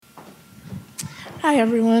Hi,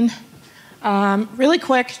 everyone. Really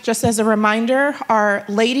quick, just as a reminder, our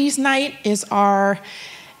Ladies' Night is our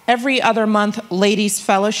every other month Ladies'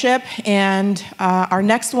 Fellowship, and our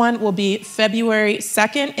next one will be February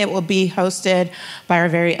 2nd. It will be hosted by our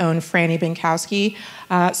very own Franny Binkowski.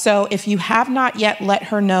 So if you have not yet let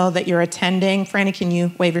her know that you're attending, Franny, can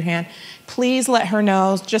you wave your hand? Please let her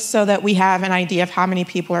know, just so that we have an idea of how many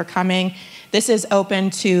people are coming. This is open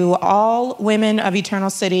to all women of Eternal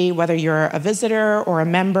City, whether you're a visitor or a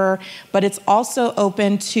member, but it's also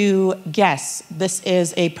open to guests. This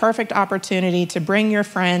is a perfect opportunity to bring your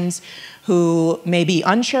friends who may be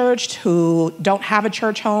unchurched, who don't have a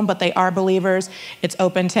church home, but they are believers. It's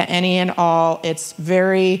open to any and all. It's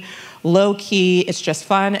very low key. It's just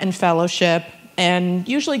fun and fellowship and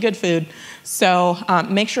usually good food. So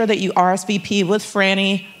make sure that you RSVP with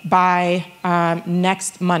Franny by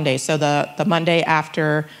next Monday, so the Monday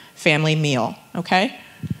after family meal, okay?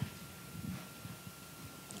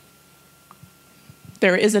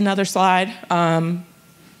 There is another slide.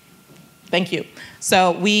 Thank you.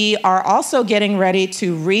 So we are also getting ready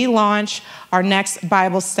to relaunch our next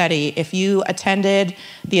Bible study. If you attended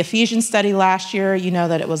the Ephesians study last year, you know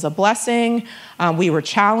that it was a blessing. We were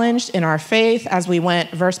challenged in our faith as we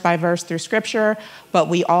went verse by verse through Scripture, but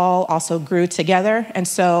we all also grew together. And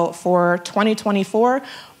so for 2024,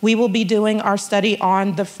 we will be doing our study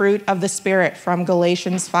on the fruit of the Spirit from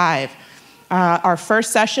Galatians 5. Our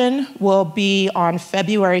first session will be on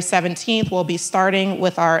February 17th. We'll be starting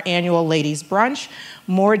with our annual ladies' brunch.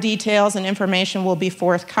 More details and information will be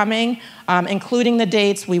forthcoming, including the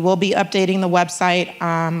dates. We will be updating the website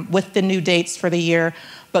with the new dates for the year.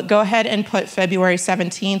 But go ahead and put February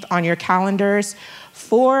 17th on your calendars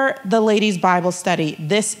for the ladies' Bible study.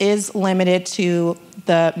 This is limited to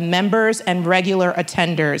the members and regular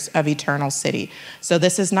attenders of Eternal City. So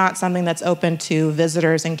this is not something that's open to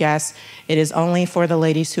visitors and guests. It is only for the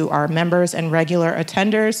ladies who are members and regular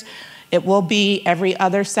attenders. It will be every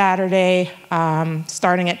other Saturday,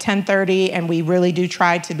 starting at 10:30, and we really do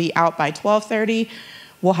try to be out by 12:30.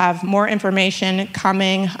 We'll have more information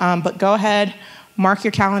coming, but go ahead, mark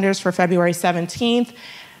your calendars for February 17th.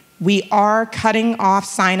 We are cutting off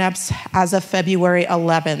signups as of February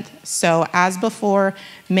 11th. So as before,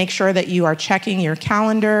 make sure that you are checking your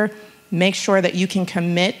calendar. Make sure that you can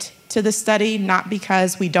commit to the study, not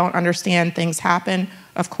because we don't understand things happen.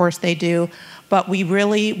 Of course they do. But we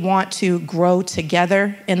really want to grow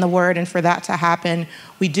together in the Word. And for that to happen,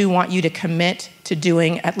 we do want you to commit to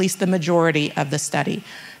doing at least the majority of the study.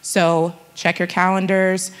 So check your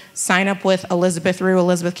calendars. Sign up with Elizabeth Rue.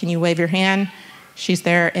 Elizabeth, can you wave your hand? She's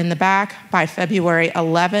there in the back by February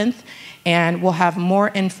 11th, and we'll have more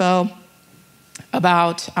info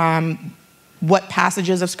about what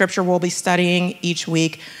passages of Scripture we'll be studying each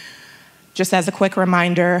week. Just as a quick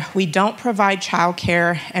reminder, we don't provide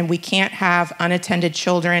childcare, and we can't have unattended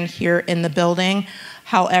children here in the building.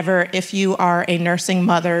 However, if you are a nursing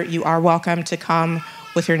mother, you are welcome to come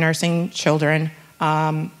with your nursing children.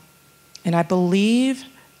 And I believe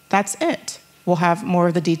that's it. We'll have more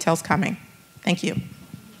of the details coming. Thank you.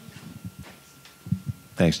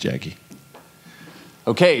 Thanks, Jackie.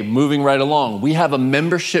 Okay, moving right along. We have a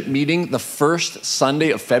membership meeting the first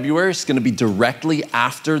Sunday of February. It's going to be directly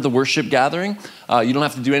after the worship gathering. You don't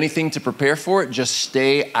have to do anything to prepare for it. Just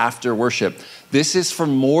stay after worship. This is for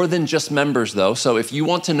more than just members, though. So if you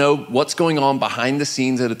want to know what's going on behind the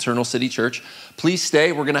scenes at Eternal City Church, please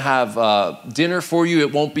stay. We're going to have dinner for you.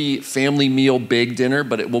 It won't be family meal big dinner,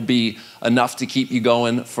 but it will be enough to keep you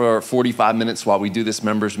going for 45 minutes while we do this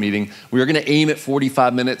members meeting. We are going to aim at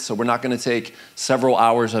 45 minutes, so we're not going to take several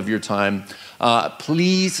hours of your time.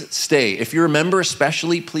 Please stay. If you're a member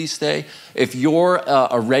especially, please stay. If you're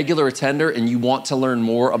a regular attender and you want to learn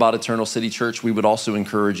more about Eternal City Church, we would also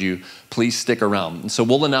encourage you, please stick around. And so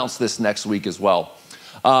we'll announce this next week as well.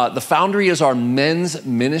 The Foundry is our men's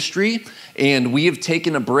ministry, and we have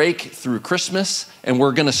taken a break through Christmas, and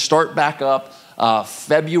we're going to start back up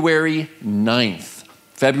February 9th.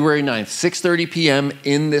 February 9th, 6:30 p.m.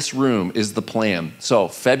 in this room is the plan. So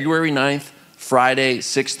February 9th, Friday,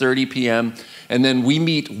 6:30 p.m. And then we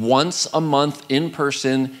meet once a month in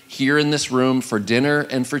person here in this room for dinner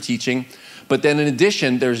and for teaching. But then in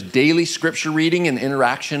addition, there's daily scripture reading and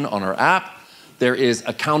interaction on our app. There is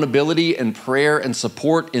accountability and prayer and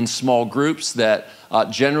support in small groups that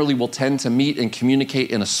generally will tend to meet and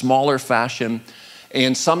communicate in a smaller fashion.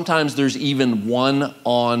 And sometimes there's even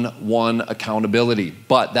one-on-one accountability,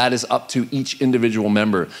 but that is up to each individual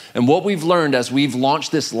member. And what we've learned as we've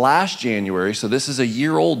launched this last January, so this is a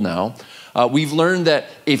year old now, we've learned that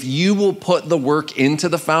if you will put the work into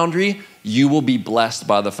the Foundry, you will be blessed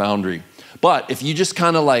by the Foundry. But if you just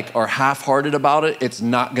kind of like are half-hearted about it, it's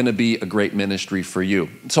not going to be a great ministry for you.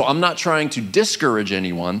 So I'm not trying to discourage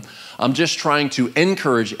anyone. I'm just trying to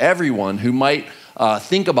encourage everyone who might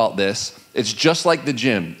think about this. It's just like the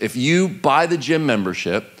gym. If you buy the gym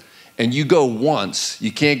membership and you go once,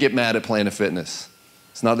 you can't get mad at Planet Fitness.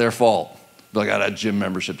 It's not their fault. Like, oh, that gym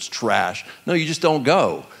membership's trash. No, you just don't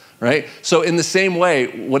go, right? So in the same way,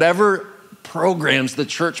 whatever programs the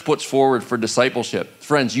church puts forward for discipleship,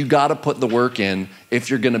 friends, you got to put the work in if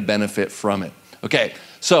you're going to benefit from it. Okay,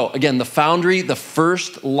 so again, the Foundry, the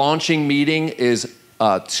first launching meeting is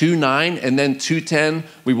 2/9, and then 2/10,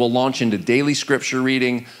 we will launch into daily scripture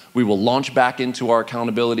reading. We will launch back into our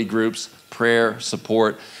accountability groups, prayer,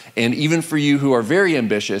 support, and even for you who are very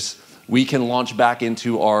ambitious, we can launch back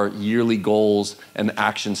into our yearly goals and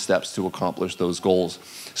action steps to accomplish those goals.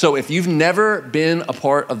 So if you've never been a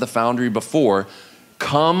part of the Foundry before,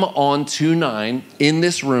 come on 2/9 in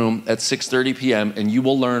this room at 6:30 p.m. and you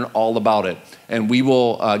will learn all about it. And we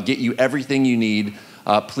will get you everything you need.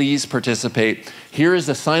 Please participate. Here is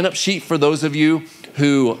a sign-up sheet for those of you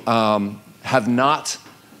who have not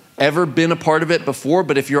ever been a part of it before,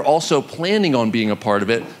 but if you're also planning on being a part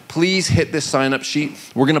of it, please hit this sign-up sheet.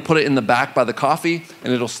 We're gonna put it in the back by the coffee,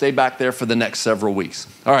 and it'll stay back there for the next several weeks.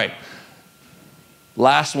 All right,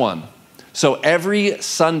 last one. So every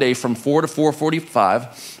Sunday from 4 to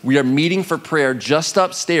 4:45, we are meeting for prayer just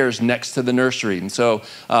upstairs next to the nursery. And so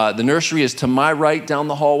the nursery is to my right, down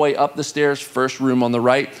the hallway, up the stairs, first room on the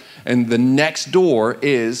right, and the next door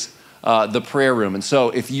is the prayer room. And so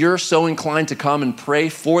if you're so inclined to come and pray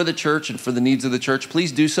for the church and for the needs of the church,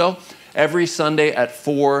 please do so every Sunday at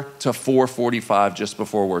 4 to 4:45, just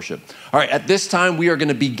before worship. All right, at this time, we are going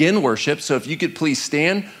to begin worship. So if you could please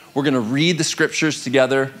stand, we're going to read the scriptures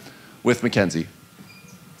together with Mackenzie.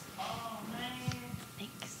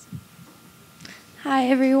 Thanks. Hi,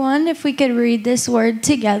 everyone. If we could read this word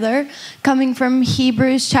together, coming from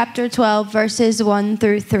Hebrews chapter 12, verses 1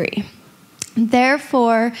 through 3.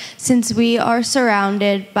 Therefore, since we are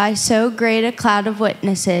surrounded by so great a cloud of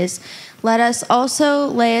witnesses, let us also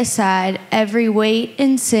lay aside every weight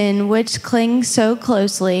and sin which clings so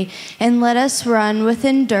closely, and let us run with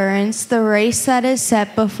endurance the race that is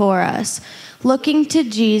set before us, looking to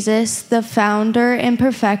Jesus, the founder and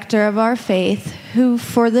perfecter of our faith, who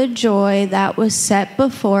for the joy that was set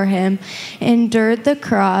before him endured the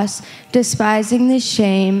cross, despising the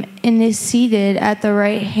shame, and is seated at the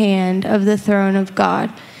right hand of the throne of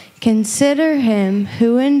God. Consider him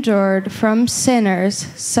who endured from sinners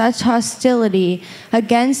such hostility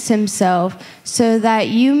against himself, so that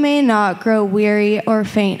you may not grow weary or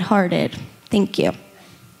faint-hearted. Thank you.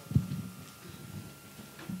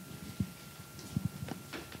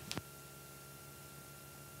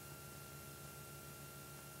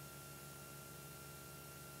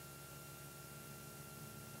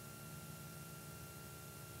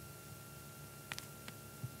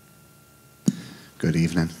 Good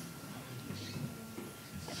evening.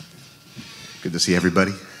 Good to see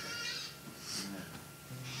everybody.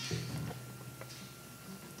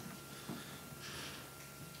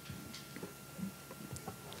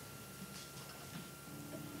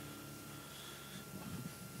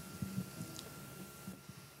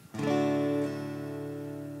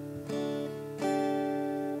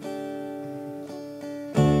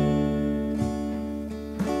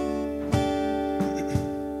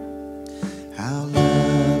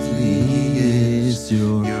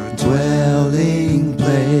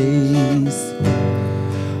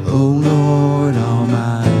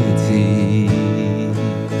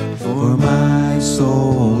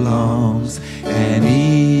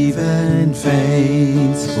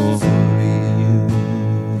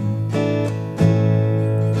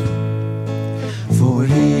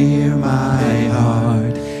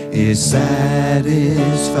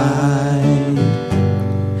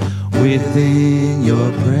 Within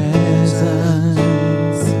your presence,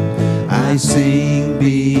 I sing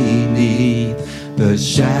beneath the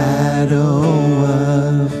shadow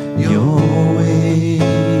of your wings.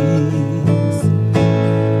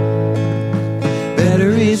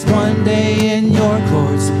 Better is one day in your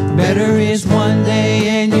courts, better is one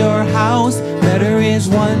day in your house, better is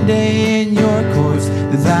one day in your courts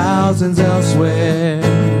than thousands elsewhere.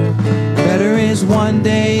 Better is one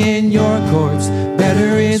day in your courts,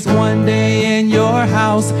 better is one day in your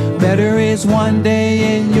house, better is one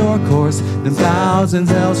day in your courts than thousands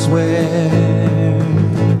elsewhere.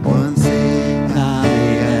 One thing I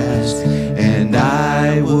ask, and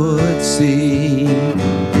I would see,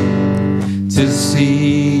 to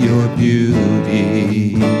see your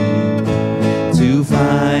beauty, to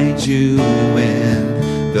find you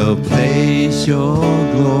in the place your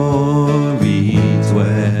glory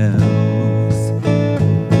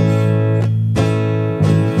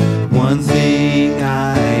One thing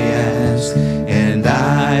I ask, and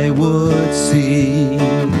I would see,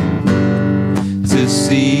 to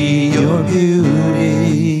see your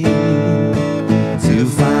beauty, to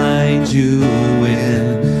find you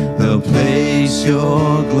in the place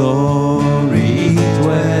your glory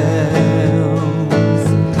dwells.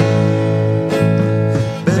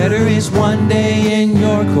 Better is one day in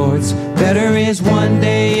your courts, better is one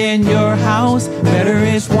day in your house, better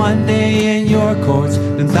is one day in your courts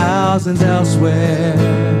than thousands elsewhere.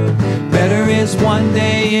 Better is one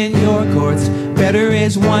day in your courts, better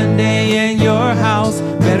is one day in your house,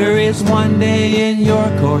 better is one day in your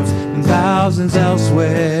courts than thousands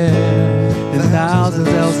elsewhere, than thousands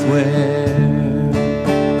elsewhere.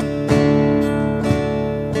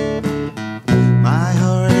 My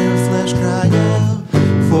heart and flesh cry out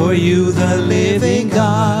For you, the living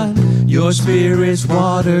God, your spirit's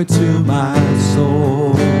water to my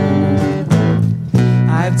soul.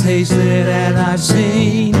 I've tasted and I've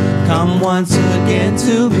seen, come once again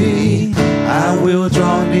to me. I will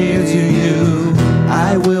draw near to you,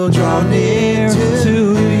 I will draw near to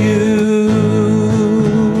you.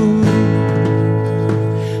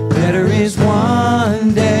 Better is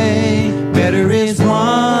one day, better is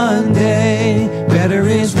one day, better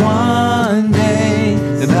is one day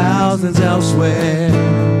than thousands elsewhere.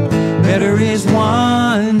 Better is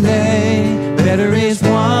one day, better is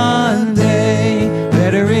one day,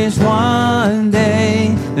 better is one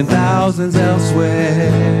day than thousands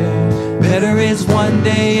elsewhere. Better is one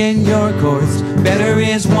day in your courts, better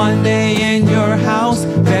is one day in your house,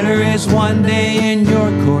 better is one day in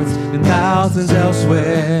your courts than thousands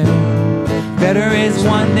elsewhere. Better is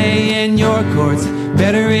one day in your courts,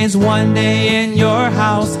 better is one day in your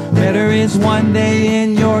house, better is one day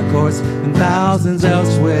in your courts than thousands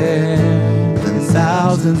elsewhere, than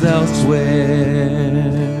thousands elsewhere.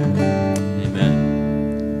 Amen.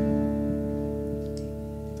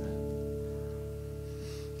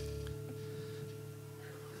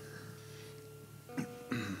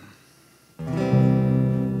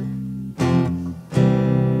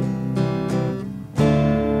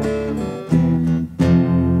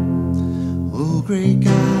 Oh, great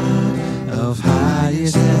God, Of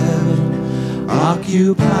highest heaven,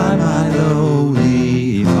 occupy my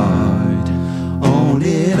lowly heart. Own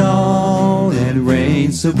it all and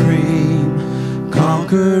reign supreme.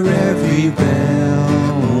 Conquer every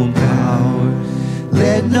realm power.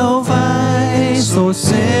 Let no vice or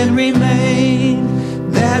sin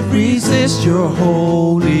remain that resist your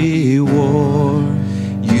holy war.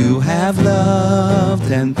 You have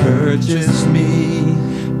loved and purchased me.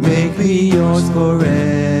 Make me yours forevermore.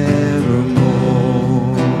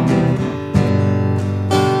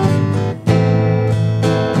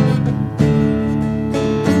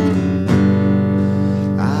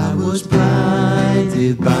 I was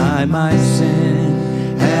blinded by my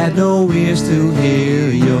sin, had no ears to hear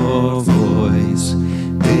your voice,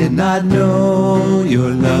 did not know your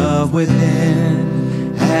love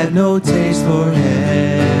within, had no taste for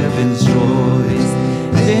heaven's joys.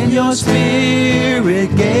 Then your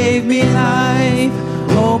spirit gave me life,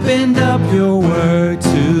 opened up your word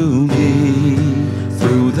to me.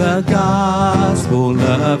 Through the gospel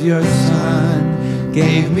of your Son,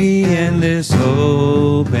 gave me endless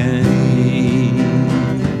hope and peace.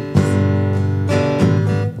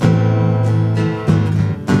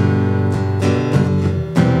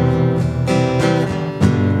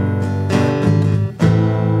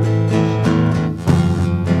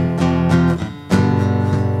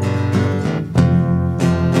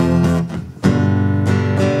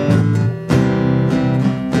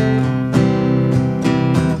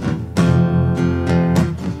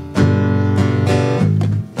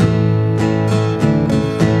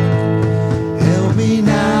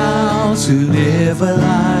 To live a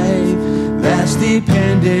life that's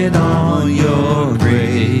dependent on your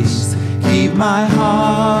grace. Keep my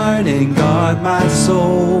heart and guard my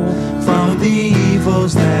soul from the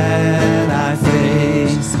evils that I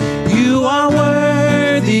face. You are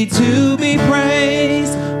worthy to be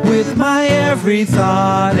praised with my every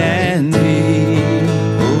thought and deed.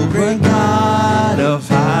 O great God of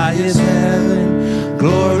highest heaven,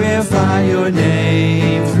 glorify your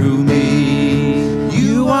name through me.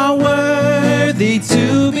 You are worthy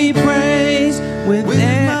to be praised with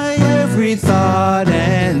my every thought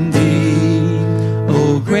and deed.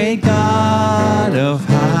 O great God of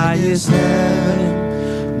highest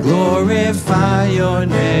heaven, glorify your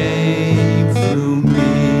name through me.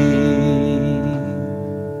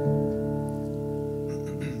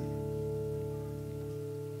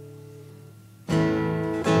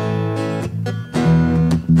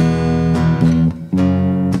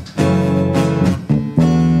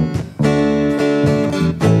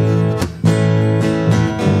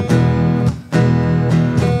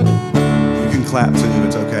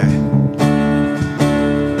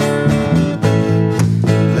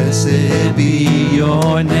 Blessed be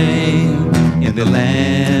your name in the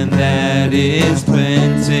land that is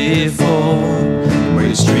plentiful, where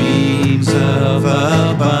your streams of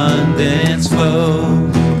abundance flow.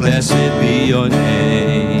 Blessed be your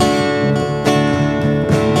name.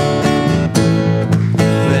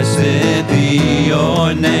 Blessed be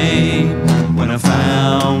your name when I'm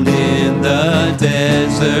found in the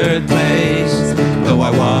desert place. Though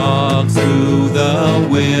I walk through the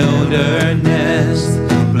wilderness,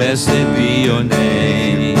 blessed be your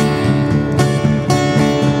name.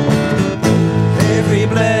 Every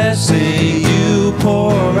blessing you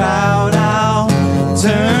pour out, I'll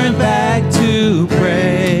turn back to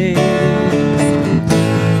praise.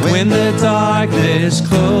 When the darkness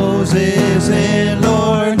closes in,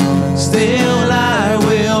 Lord, still I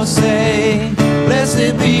will say,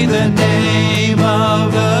 blessed be the name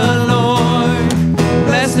of the Lord.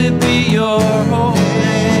 Blessed be your name.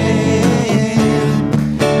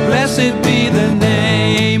 Blessed be the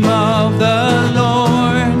name of the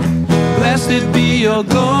Lord. Blessed be your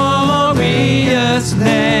glorious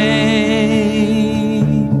name.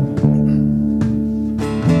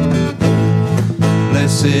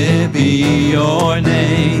 Blessed be your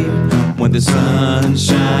name when the sun's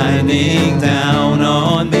shining down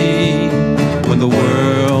on me, when the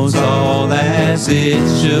world's all as it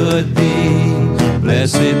should be.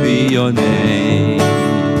 Blessed be your name.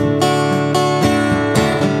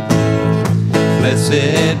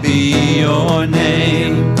 Blessed be your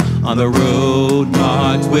name on the road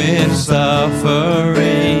marked with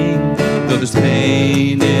suffering. Though there's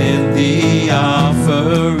pain in the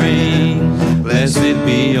offering, blessed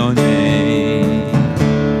be your name.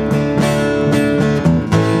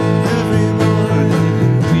 Every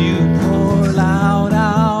morning you pour out,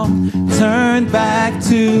 I'll turn back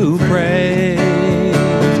to praise.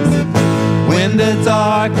 When the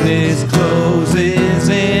darkness closes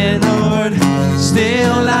in, Lord,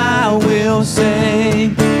 still I will say,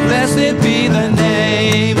 blessed be the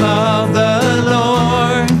name of the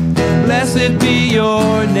Lord. Blessed be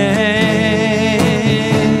your name.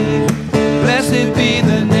 Blessed be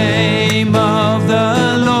the name of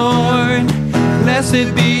the Lord.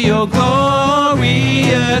 Blessed be your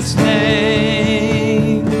glorious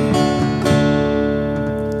name.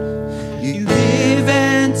 You give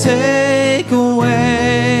and take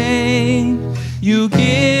away. You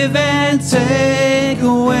give and take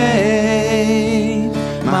away.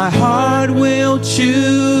 My heart will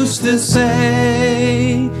choose to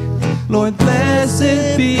say, Lord,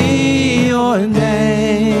 blessed be your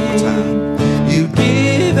name. You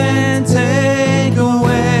give and take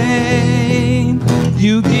away.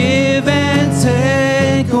 You give and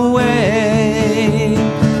take away.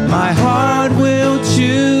 My heart will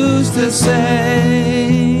choose to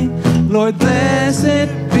say, Lord, blessed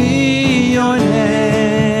be your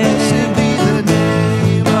name. Blessed be the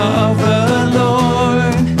name of the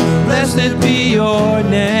Lord. Blessed be your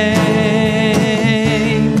name.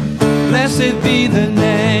 Blessed be the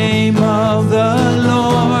name of the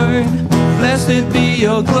Lord. Blessed be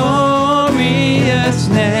your glorious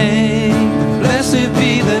name. Blessed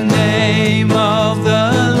be the name of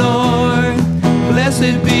the Lord.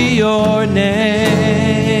 Blessed be your name.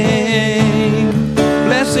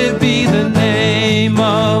 Blessed be the name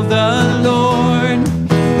of the Lord.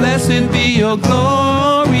 Blessed be your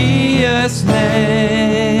glorious name.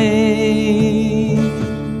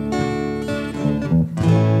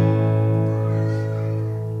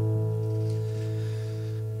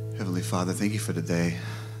 Heavenly Father, thank you for today.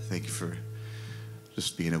 Thank you for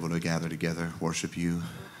just being able to gather together, worship you.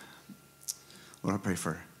 Lord, I pray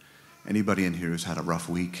for anybody in here who's had a rough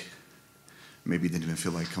week. Maybe didn't even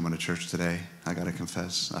feel like coming to church today. I got to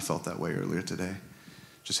confess, I felt that way earlier today.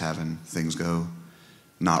 Just having things go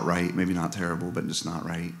not right, maybe not terrible, but just not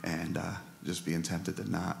right, and just being tempted to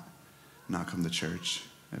not come to church.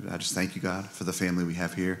 And I just thank you, God, for the family we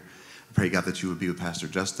have here. I pray, God, that you would be with Pastor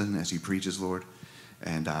Justin as he preaches, Lord,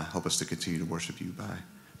 and help us to continue to worship you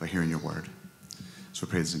by hearing your word. So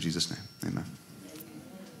we pray this in Jesus' name. Amen.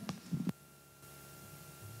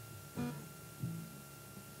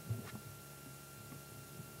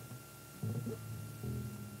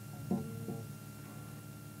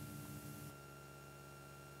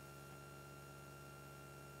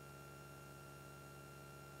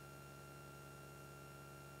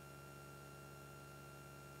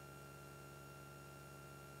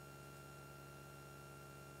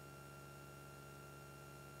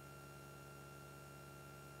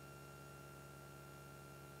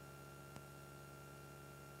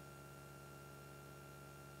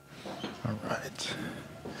 All right.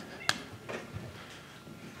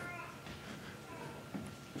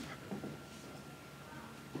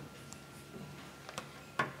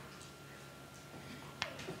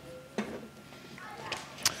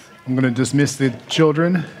 I'm going to dismiss the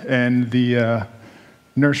children and the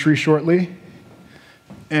nursery shortly.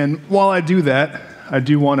 And while I do that, I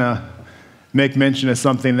do want to make mention of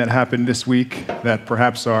something that happened this week that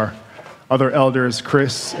perhaps our other elders,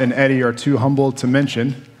 Chris and Eddie, are too humble to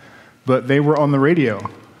mention, but they were on the radio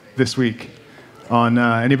this week on,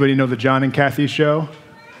 anybody know the John and Kathy show?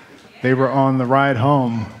 They were on the ride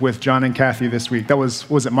home with John and Kathy this week. That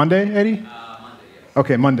was it Monday, Eddie? Monday, yeah.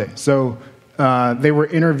 Okay, Monday. So they were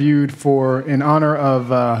interviewed in honor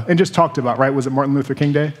of, and just talked about, right? Was it Martin Luther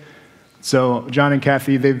King Day? So John and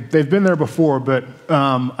Kathy, they've been there before, but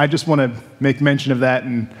I just want to make mention of that,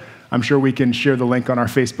 and I'm sure we can share the link on our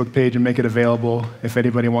Facebook page and make it available if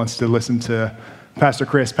anybody wants to listen to Pastor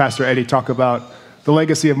Chris, Pastor Eddie talk about the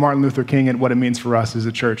legacy of Martin Luther King and what it means for us as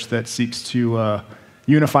a church that seeks to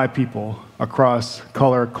unify people across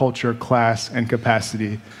color, culture, class, and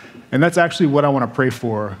capacity. And that's actually what I want to pray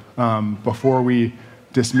for before we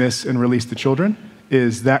dismiss and release the children,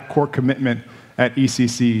 is that core commitment at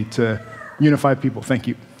ECC to unify people. Thank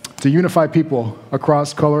you. To unify people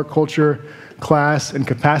across color, culture, class, and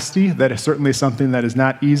capacity. That is certainly something that is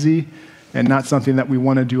not easy and not something that we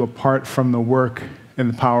want to do apart from the work and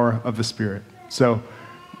the power of the Spirit. So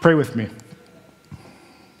pray with me.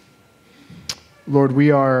 Lord, we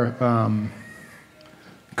are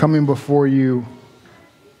coming before you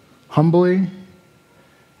humbly,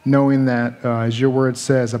 knowing that, as your word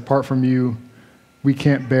says, apart from you, we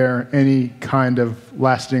can't bear any kind of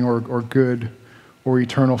lasting or good or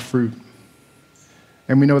eternal fruit.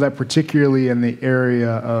 And we know that particularly in the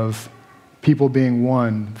area of people being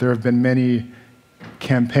one, there have been many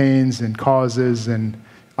campaigns and causes and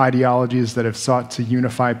ideologies that have sought to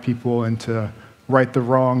unify people and to right the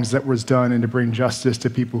wrongs that was done and to bring justice to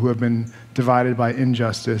people who have been divided by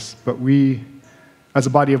injustice. But we, as a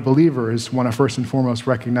body of believers, want to first and foremost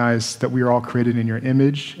recognize that we are all created in your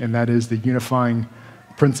image, and that is the unifying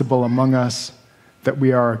principle among us, that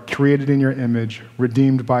we are created in your image,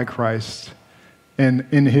 redeemed by Christ, and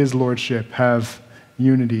in his lordship have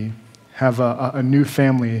unity, have a new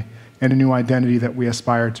family and a new identity that we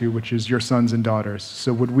aspire to, which is your sons and daughters.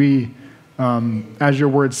 So would we, as your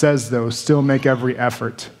word says, though, still make every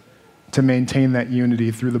effort to maintain that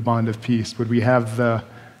unity through the bond of peace? Would we have the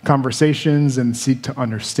conversations and seek to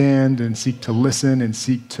understand and seek to listen and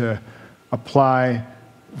seek to apply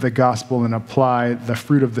the gospel and apply the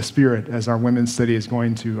fruit of the Spirit, as our women's study is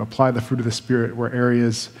going to apply the fruit of the Spirit where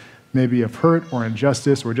areas maybe of hurt or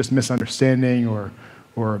injustice or just misunderstanding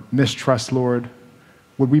or mistrust, Lord?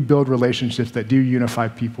 Would we build relationships that do unify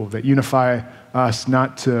people, that unify us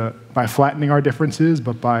not by flattening our differences,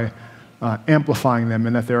 but by amplifying them,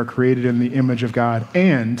 and that they are created in the image of God,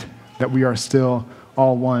 and that we are still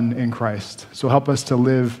all one in Christ? So help us to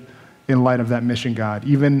live in light of that mission, God.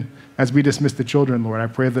 Even as we dismiss the children, Lord, I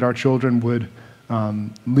pray that our children would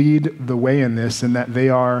lead the way in this, and that they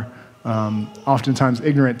are oftentimes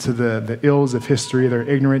ignorant to the ills of history. They're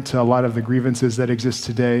ignorant to a lot of the grievances that exist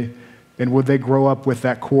today. And would they grow up with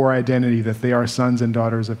that core identity that they are sons and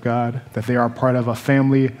daughters of God, that they are part of a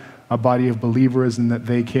family, a body of believers, and that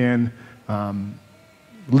they can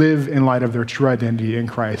live in light of their true identity in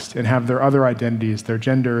Christ and have their other identities, their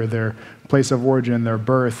gender, their place of origin, their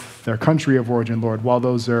birth, their country of origin, Lord. While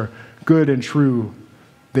those are good and true,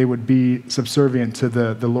 they would be subservient to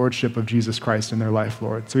the lordship of Jesus Christ in their life,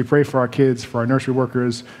 Lord. So we pray for our kids, for our nursery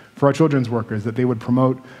workers, for our children's workers, that they would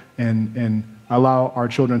promote and allow our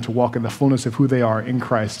children to walk in the fullness of who they are in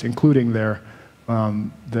Christ, including their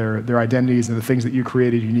identities and the things that you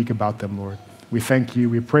created unique about them, Lord. We thank you.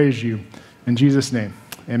 We praise you. In Jesus' name,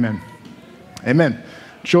 amen. Amen.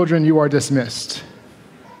 Children, you are dismissed.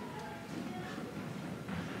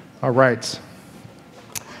 All right.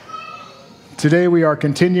 Today we are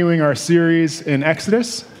continuing our series in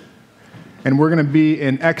Exodus, and we're going to be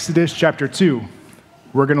in Exodus chapter 2.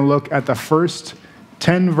 We're going to look at the first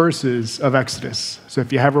 10 verses of Exodus. So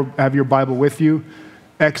if you have your Bible with you,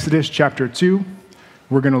 Exodus chapter 2,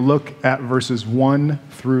 we're going to look at verses 1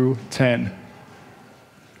 through 10.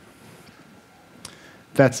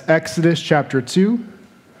 That's Exodus chapter 2.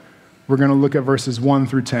 We're going to look at verses 1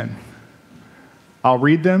 through 10. I'll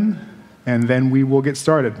read them, and then we will get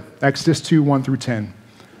started. Exodus 2, 1 through 10.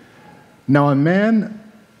 Now a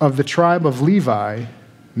man of the tribe of Levi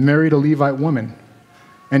married a Levite woman,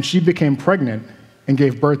 and she became pregnant and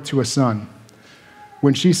gave birth to a son.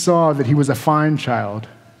 When she saw that he was a fine child,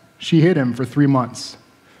 she hid him for 3 months.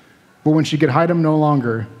 But when she could hide him no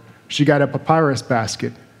longer, she got a papyrus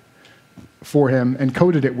basket for him and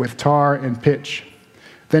coated it with tar and pitch.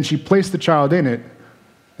 Then she placed the child in it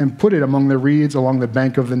and put it among the reeds along the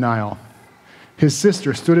bank of the Nile. His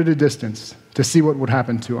sister stood at a distance, to see what would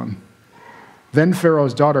happen to him. Then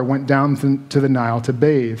Pharaoh's daughter went down to the Nile to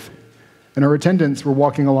bathe, and her attendants were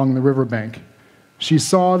walking along the riverbank. She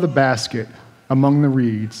saw the basket among the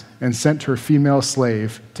reeds and sent her female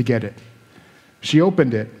slave to get it. She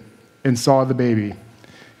opened it and saw the baby.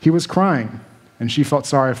 He was crying, and she felt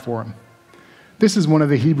sorry for him. "This is one of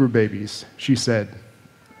the Hebrew babies," she said.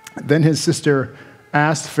 Then his sister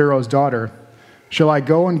asked Pharaoh's daughter, "Shall I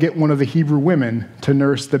go and get one of the Hebrew women to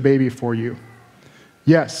nurse the baby for you?"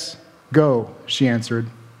 "Yes, go," she answered.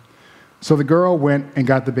 So the girl went and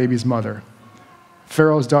got the baby's mother.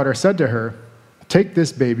 Pharaoh's daughter said to her, "Take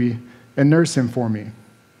this baby and nurse him for me.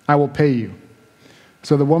 I will pay you."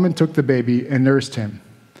 So the woman took the baby and nursed him.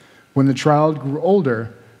 When the child grew older,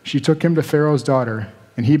 she took him to Pharaoh's daughter,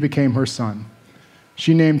 and he became her son.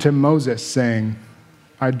 She named him Moses, saying,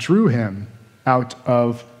 "I drew him out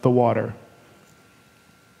of the water."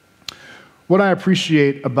 What I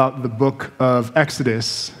appreciate about the book of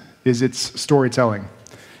Exodus is its storytelling.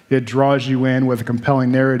 It draws you in with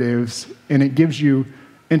compelling narratives, and it gives you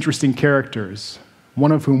interesting characters,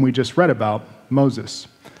 one of whom we just read about, Moses.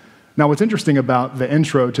 Now, what's interesting about the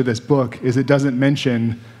intro to this book is it doesn't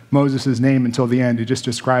mention Moses' name until the end. It just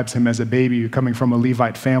describes him as a baby coming from a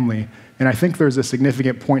Levite family, and I think there's a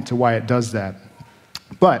significant point to why it does that.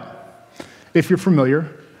 But if you're familiar,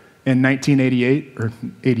 in 1998, or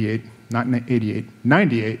 88, not 88,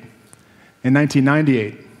 98, in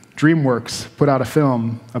 1998, DreamWorks put out a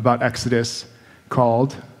film about Exodus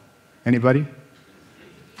called, anybody?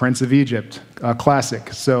 Prince of Egypt, a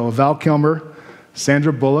classic. So Val Kilmer,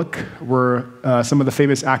 Sandra Bullock were some of the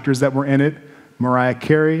famous actors that were in it. Mariah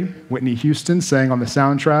Carey, Whitney Houston sang on the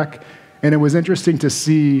soundtrack. And it was interesting to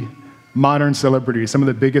see modern celebrities, some of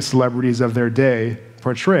the biggest celebrities of their day,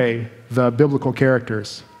 portray the biblical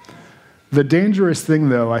characters. The dangerous thing,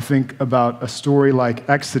 though, I think, about a story like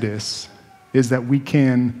Exodus is that we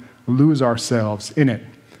can lose ourselves in it.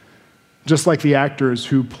 Just like the actors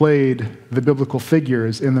who played the biblical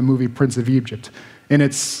figures in the movie Prince of Egypt. And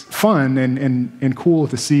it's fun and cool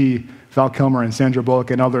to see Val Kilmer and Sandra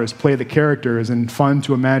Bullock and others play the characters, and fun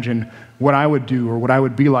to imagine what I would do or what I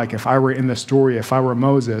would be like if I were in the story, if I were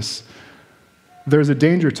Moses. There's a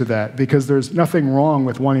danger to that, because there's nothing wrong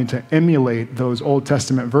with wanting to emulate those Old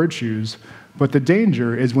Testament virtues, but the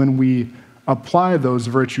danger is when we apply those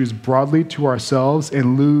virtues broadly to ourselves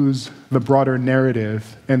and lose the broader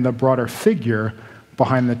narrative and the broader figure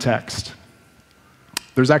behind the text.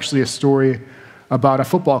 There's actually a story about a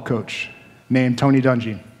football coach named Tony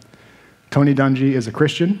Dungy. Tony Dungy is a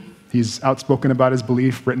Christian. He's outspoken about his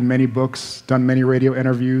belief, written many books, done many radio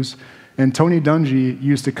interviews. And Tony Dungy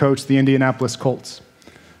used to coach the Indianapolis Colts.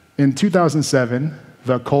 In 2007,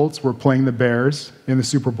 the Colts were playing the Bears in the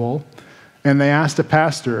Super Bowl, and they asked a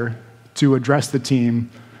pastor to address the team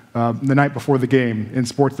the night before the game. In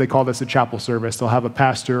sports, they call this a chapel service. They'll have a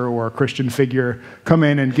pastor or a Christian figure come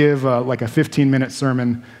in and give like a 15-minute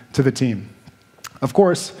sermon to the team. Of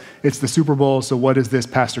course, it's the Super Bowl, so what does this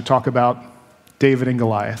pastor talk about? David and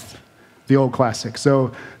Goliath, the old classic.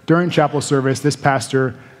 So during chapel service, this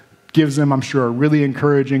pastor gives them, I'm sure, a really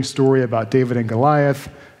encouraging story about David and Goliath,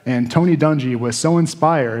 and Tony Dungy was so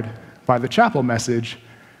inspired by the chapel message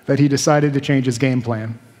that he decided to change his game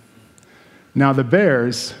plan. Now, the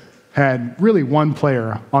Bears had really one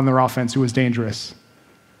player on their offense who was dangerous.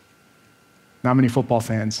 Not many football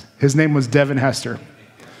fans. His name was Devin Hester.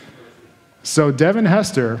 So Devin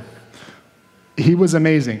Hester, he was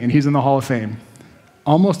amazing, and he's in the Hall of Fame.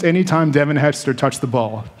 Almost any time Devin Hester touched the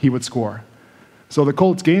ball, he would score. So the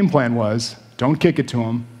Colts' game plan was, don't kick it to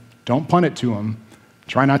him, don't punt it to him,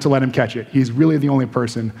 try not to let him catch it. He's really the only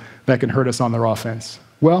person that can hurt us on their offense.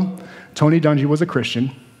 Well, Tony Dungy was a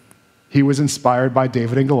Christian. He was inspired by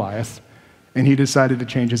David and Goliath, and he decided to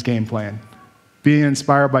change his game plan. Being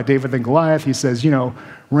inspired by David and Goliath, he says,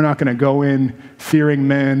 we're not going to go in fearing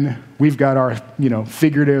men. We've got our,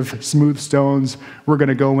 figurative smooth stones. We're going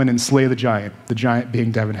to go in and slay the giant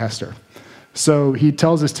being Devin Hester. So he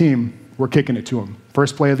tells his team, we're kicking it to him.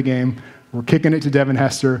 First play of the game, we're kicking it to Devin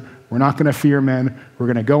Hester. We're not going to fear men. We're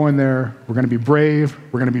going to go in there. We're going to be brave.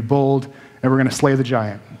 We're going to be bold, and we're going to slay the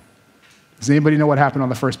giant. Does anybody know what happened on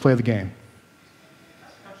the first play of the game?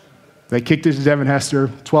 They kicked it to Devin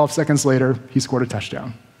Hester. 12 seconds later, he scored a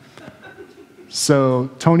touchdown. So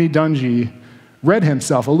Tony Dungy read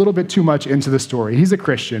himself a little bit too much into the story. He's a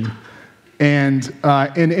Christian, and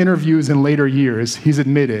in interviews in later years, he's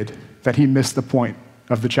admitted that he missed the point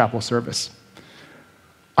of the chapel service.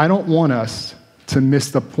 I don't want us to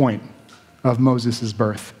miss the point of Moses'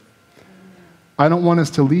 birth. I don't want us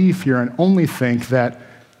to leave here and only think that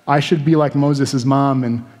I should be like Moses' mom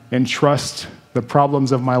and and trust the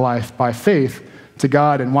problems of my life by faith to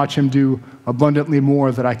God and watch him do abundantly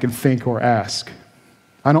more than I can think or ask.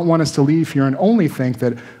 I don't want us to leave here and only think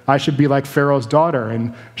that I should be like Pharaoh's daughter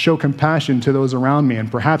and show compassion to those around me,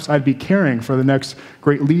 and perhaps I'd be caring for the next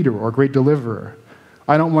great leader or great deliverer.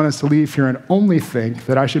 I don't want us to leave here and only think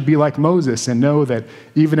that I should be like Moses and know that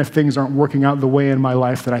even if things aren't working out the way in my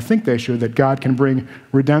life that I think they should, that God can bring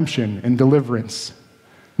redemption and deliverance.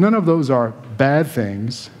 None of those are bad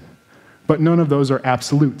things, but none of those are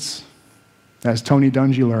absolutes, as Tony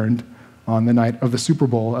Dungy learned on the night of the Super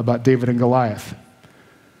Bowl about David and Goliath.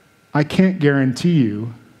 I can't guarantee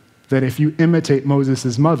you that if you imitate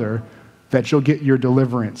Moses' mother, that you'll get your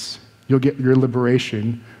deliverance, you'll get your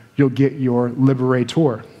liberation, you'll get your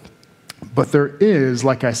liberator. But there is,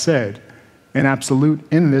 like I said, an absolute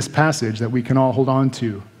in this passage that we can all hold on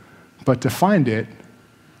to. But to find it,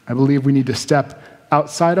 I believe we need to step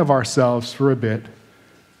outside of ourselves for a bit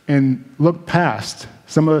and look past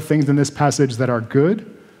some of the things in this passage that are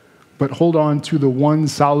good, but hold on to the one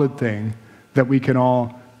solid thing that we can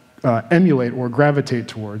all emulate or gravitate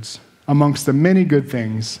towards amongst the many good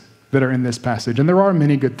things that are in this passage. And there are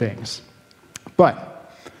many good things,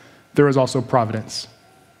 but there is also providence.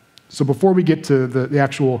 So before we get to the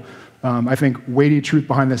actual, I think, weighty truth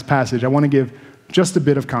behind this passage, I want to give just a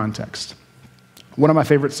bit of context. One of my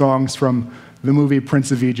favorite songs from the movie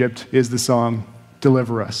Prince of Egypt is the song,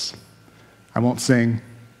 "Deliver Us." I won't sing.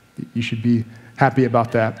 You should be happy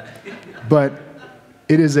about that. But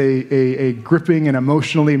it is a gripping and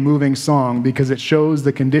emotionally moving song because it shows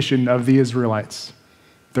the condition of the Israelites.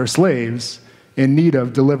 They're slaves in need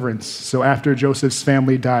of deliverance. So after Joseph's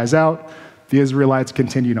family dies out, the Israelites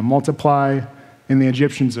continue to multiply, and the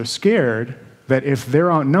Egyptians are scared that if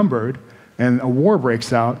they're outnumbered and a war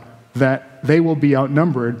breaks out, that they will be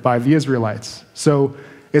outnumbered by the Israelites. So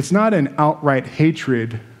it's not an outright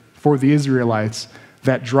hatred for the Israelites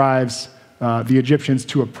that drives the Egyptians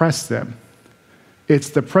to oppress them. It's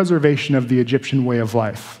the preservation of the Egyptian way of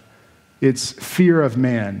life. It's fear of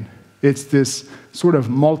man. It's this sort of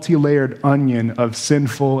multi-layered onion of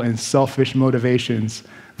sinful and selfish motivations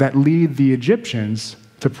that lead the Egyptians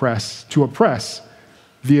to oppress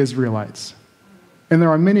the Israelites. And there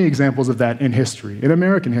are many examples of that in history, in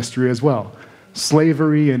American history as well.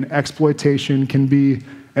 Slavery and exploitation can be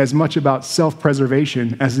as much about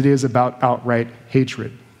self-preservation as it is about outright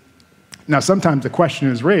hatred. Now, sometimes the question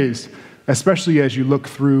is raised, especially as you look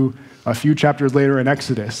through a few chapters later in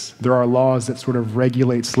Exodus, there are laws that sort of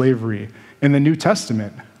regulate slavery. In the New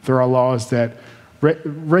Testament, there are laws that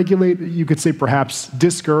regulate, you could say perhaps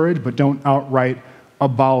discourage, but don't outright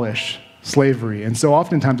abolish slavery. And so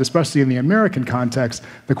oftentimes, especially in the American context,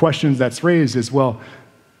 the question that's raised is, well,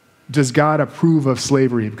 does God approve of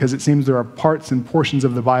slavery? Because it seems there are parts and portions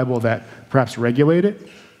of the Bible that perhaps regulate it,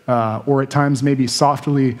 or at times maybe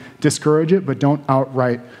softly discourage it, but don't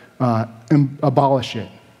outright abolish it.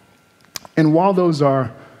 And while those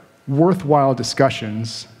are worthwhile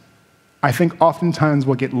discussions, I think oftentimes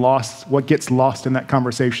what gets lost in that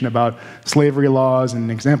conversation about slavery laws and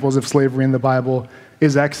examples of slavery in the Bible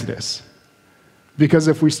is Exodus. Because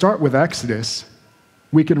if we start with Exodus,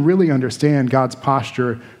 we can really understand God's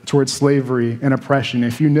posture towards slavery and oppression.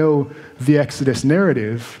 If you know the Exodus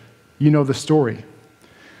narrative, you know the story.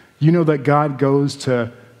 You know that God goes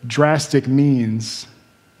to drastic means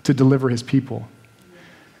to deliver his people.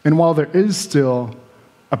 And while there is still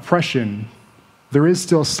oppression, there is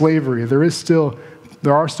still slavery, there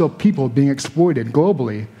are still people being exploited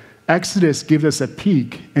globally, Exodus gives us a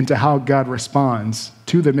peek into how God responds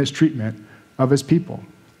to the mistreatment of his people.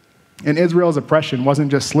 And Israel's oppression wasn't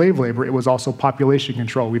just slave labor, it was also population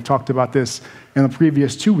control. We've talked about this in the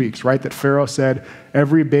previous 2 weeks, right? That Pharaoh said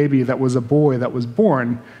every baby that was a boy that was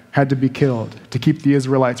born had to be killed to keep the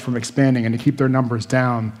Israelites from expanding and to keep their numbers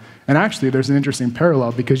down. And actually, there's an interesting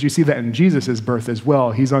parallel because you see that in Jesus' birth as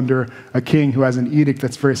well. He's under a king who has an edict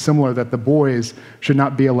that's very similar, that the boys should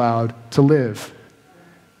not be allowed to live.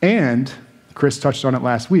 And, Chris touched on it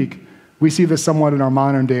last week, we see this somewhat in our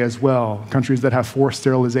modern day as well. Countries that have forced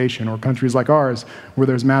sterilization, or countries like ours where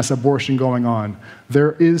there's mass abortion going on.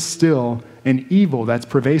 There is still an evil that's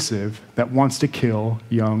pervasive that wants to kill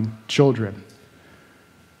young children.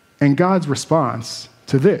 And God's response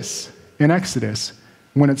to this in Exodus,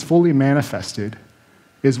 when it's fully manifested,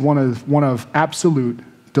 is one of absolute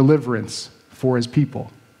deliverance for his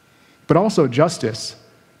people, but also justice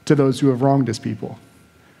to those who have wronged his people.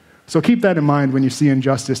 So keep that in mind when you see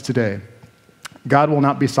injustice today. God will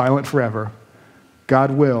not be silent forever.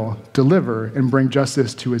 God will deliver and bring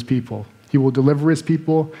justice to his people. He will deliver his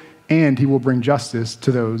people, and he will bring justice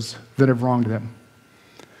to those that have wronged them.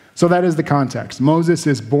 So that is the context. Moses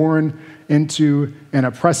is born into an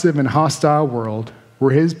oppressive and hostile world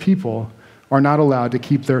where his people are not allowed to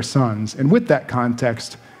keep their sons. And with that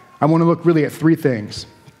context, I want to look really at three things: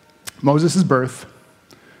 Moses' birth,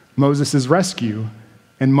 Moses' rescue,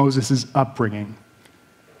 and Moses' upbringing,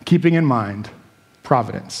 keeping in mind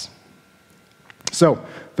providence. So,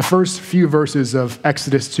 the first few verses of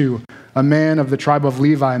Exodus 2, a man of the tribe of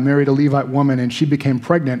Levi married a Levite woman, and she became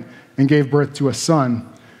pregnant and gave birth to a son.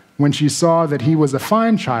 When she saw that he was a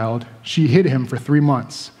fine child, she hid him for 3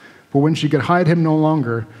 months. But when she could hide him no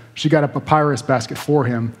longer, she got a papyrus basket for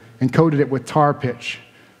him and coated it with tar pitch.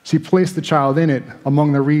 She placed the child in it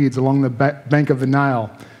among the reeds along the bank of the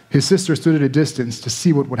Nile. His sister stood at a distance to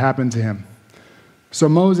see what would happen to him. So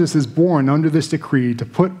Moses is born under this decree to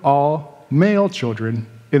put all male children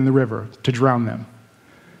in the river, to drown them.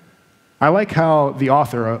 I like how the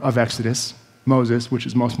author of Exodus, Moses, which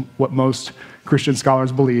is what most Christian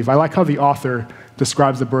scholars believe, I like how the author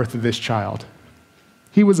describes the birth of this child.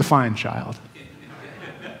 He was a fine child.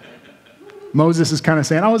 Moses is kind of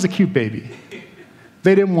saying, I was a cute baby.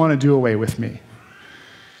 They didn't want to do away with me.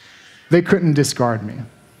 They couldn't discard me.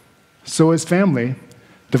 So his family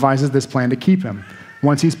devises this plan to keep him.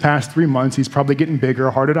 Once he's past 3 months, he's probably getting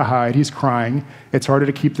bigger, harder to hide, he's crying, it's harder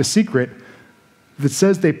to keep the secret. That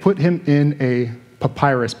says they put him in a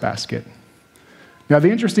papyrus basket. Now, the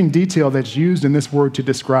interesting detail that's used in this word to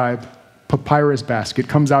describe papyrus basket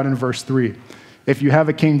comes out in verse 3. If you have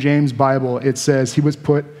a King James Bible, it says he was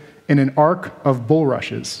put in an ark of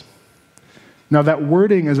bulrushes. Now, that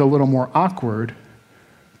wording is a little more awkward,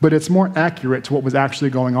 but it's more accurate to what was actually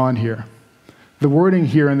going on here. The wording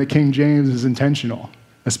here in the King James is intentional,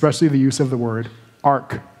 especially the use of the word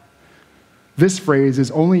ark. This phrase is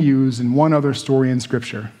only used in one other story in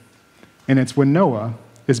Scripture, and it's when Noah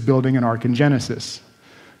is building an ark in Genesis.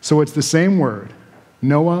 So it's the same word.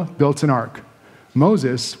 Noah built an ark.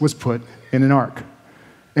 Moses was put in an ark.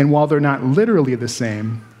 And while they're not literally the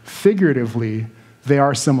same, figuratively, they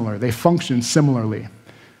are similar. They function similarly.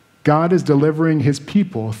 God is delivering his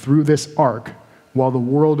people through this ark while the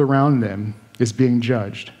world around them is being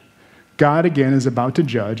judged. God, again, is about to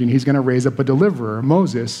judge, and he's going to raise up a deliverer,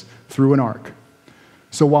 Moses, through an ark.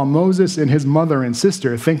 So while Moses and his mother and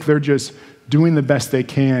sister think they're just doing the best they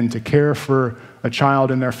can to care for a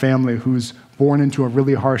child in their family who's born into a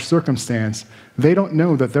really harsh circumstance, they don't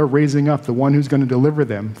know that they're raising up the one who's going to deliver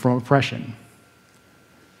them from oppression.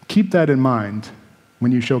 Keep that in mind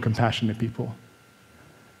when you show compassion to people.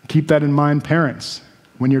 Keep that in mind, parents,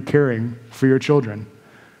 when you're caring for your children,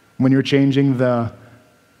 when you're changing the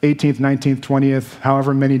 18th, 19th, 20th,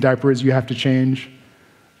 however many diapers you have to change,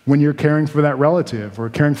 when you're caring for that relative or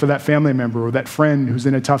caring for that family member or that friend who's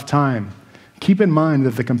in a tough time. Keep in mind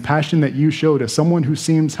that the compassion that you show to someone who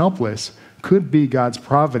seems helpless could be God's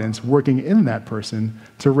providence working in that person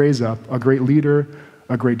to raise up a great leader,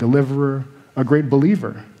 a great deliverer, a great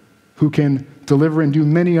believer who can deliver and do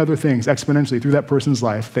many other things exponentially through that person's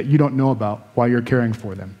life that you don't know about while you're caring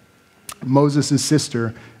for them. Moses'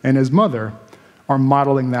 sister and his mother are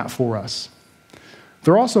modeling that for us.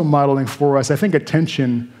 They're also modeling for us, I think, a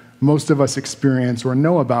tension most of us experience or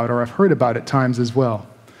know about or have heard about at times as well.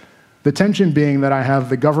 The tension being that I have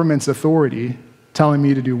the government's authority telling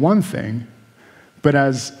me to do one thing, but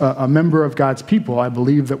as a member of God's people, I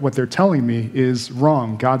believe that what they're telling me is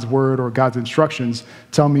wrong. God's word or God's instructions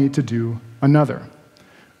tell me to do another.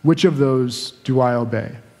 Which of those do I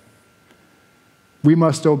obey? We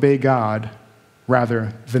must obey God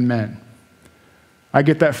rather than men. I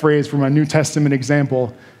get that phrase from a New Testament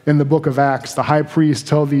example in the book of Acts. The high priest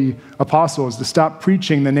told the apostles to stop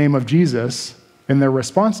preaching the name of Jesus. In their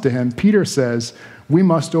response to him, Peter says, we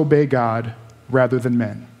must obey God rather than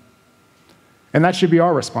men. And that should be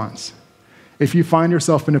our response. If you find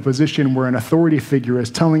yourself in a position where an authority figure is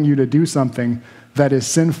telling you to do something that is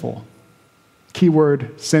sinful,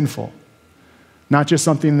 keyword sinful, not just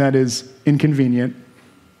something that is inconvenient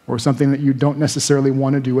or something that you don't necessarily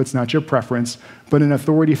want to do, it's not your preference, but an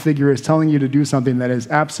authority figure is telling you to do something that is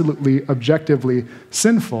absolutely, objectively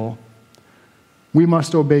sinful, we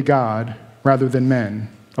must obey God rather than men,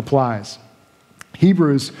 applies.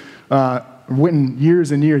 Hebrews, written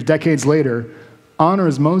years and years, decades later,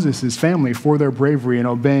 honors Moses' family for their bravery in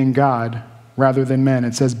obeying God rather than men.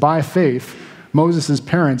 It says, by faith, Moses'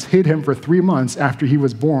 parents hid him for 3 months after he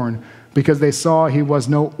was born because they saw he was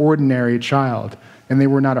no ordinary child, and they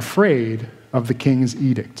were not afraid of the king's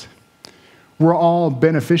edict. We're all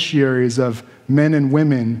beneficiaries of men and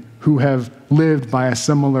women who have lived by a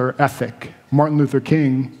similar ethic. Martin Luther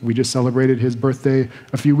King, we just celebrated his birthday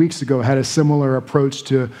a few weeks ago, had a similar approach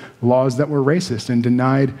to laws that were racist and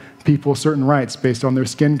denied people certain rights based on their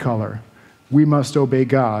skin color. We must obey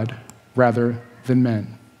God rather than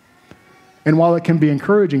men. And while it can be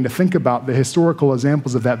encouraging to think about the historical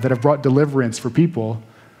examples of that have brought deliverance for people,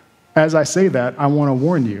 as I say that, I want to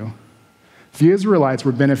warn you. The Israelites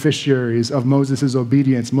were beneficiaries of Moses'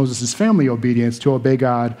 obedience, Moses' family obedience to obey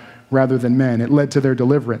God rather than men. It led to their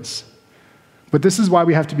deliverance. But this is why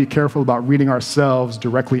we have to be careful about reading ourselves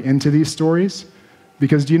directly into these stories,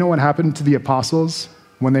 because do you know what happened to the apostles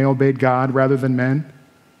when they obeyed God rather than men?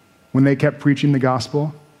 When they kept preaching the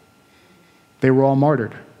gospel? They were all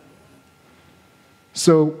martyred.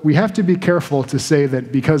 So we have to be careful to say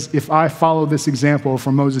that because if I follow this example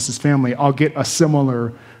from Moses' family, I'll get a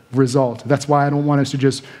similar result. That's why I don't want us to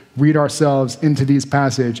just read ourselves into these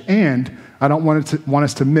passages, and I don't want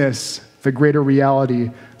us to miss the greater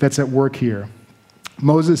reality that's at work here.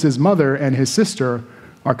 Moses' mother and his sister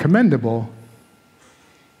are commendable,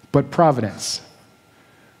 but providence.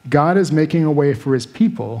 God is making a way for his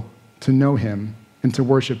people to know him and to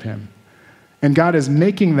worship him. And God is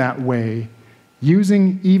making that way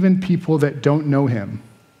using even people that don't know him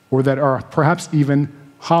or that are perhaps even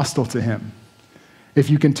hostile to him. If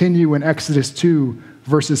you continue in Exodus 2,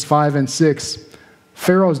 verses 5 and 6,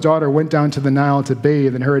 Pharaoh's daughter went down to the Nile to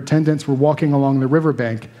bathe, and her attendants were walking along the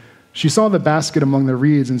riverbank. She saw the basket among the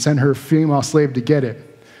reeds and sent her female slave to get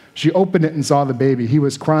it. She opened it and saw the baby. He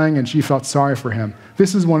was crying, and she felt sorry for him.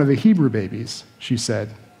 "This is one of the Hebrew babies," she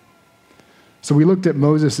said. So we looked at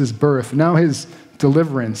Moses' birth. Now his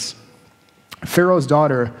deliverance. Pharaoh's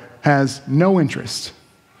daughter has no interest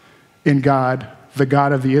in God, the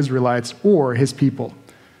God of the Israelites, or his people.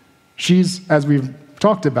 She's, as we've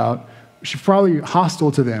talked about, she's probably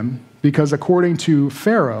hostile to them because according to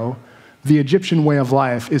Pharaoh, the Egyptian way of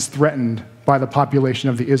life is threatened by the population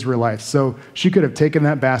of the Israelites. So she could have taken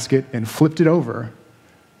that basket and flipped it over,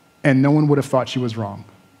 and no one would have thought she was wrong.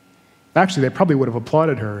 Actually, they probably would have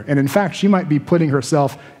applauded her. And in fact, she might be putting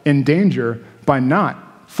herself in danger by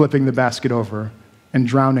not flipping the basket over and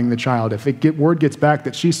drowning the child. If word gets back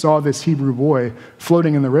that she saw this Hebrew boy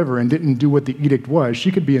floating in the river and didn't do what the edict was,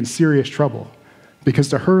 she could be in serious trouble. Because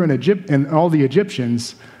to her and all the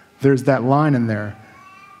Egyptians, there's that line in there.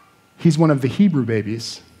 He's one of the Hebrew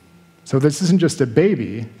babies. So this isn't just a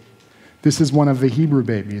baby. This is one of the Hebrew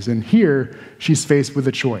babies. And here, she's faced with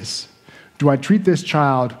a choice. Do I treat this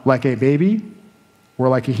child like a baby or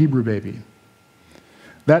like a Hebrew baby?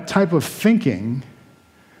 That type of thinking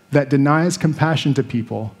that denies compassion to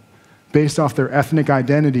people based off their ethnic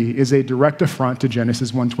identity is a direct affront to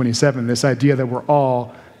Genesis 1:27, this idea that we're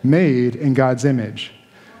all made in God's image.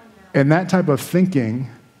 And that type of thinking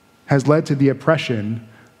has led to the oppression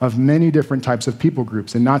of many different types of people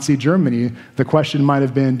groups. In Nazi Germany, the question might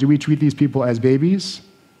have been, do we treat these people as babies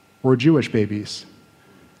or Jewish babies?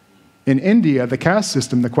 In India, the caste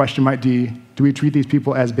system, the question might be, do we treat these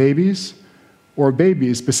people as babies or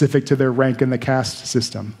babies specific to their rank in the caste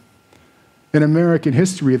system? In American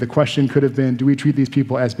history, the question could have been, do we treat these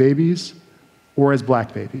people as babies or as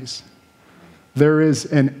black babies? There is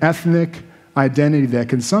an ethnic identity that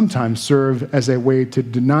can sometimes serve as a way to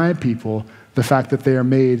deny people the fact that they are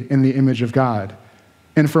made in the image of God.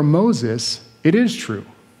 And for Moses, it is true.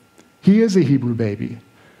 He is a Hebrew baby.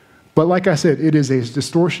 But like I said, it is a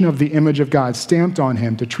distortion of the image of God stamped on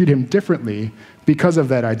him to treat him differently because of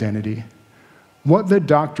that identity. What the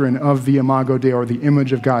doctrine of the Imago Dei, or the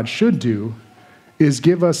image of God, should do is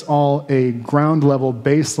give us all a ground level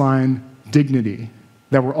baseline dignity,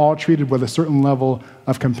 that we're all treated with a certain level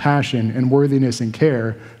of compassion and worthiness and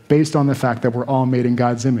care based on the fact that we're all made in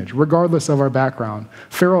God's image, regardless of our background.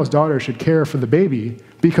 Pharaoh's daughter should care for the baby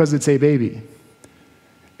because it's a baby.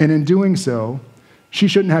 And in doing so, she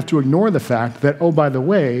shouldn't have to ignore the fact that, oh, by the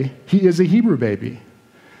way, he is a Hebrew baby.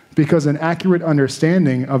 Because an accurate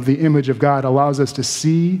understanding of the image of God allows us to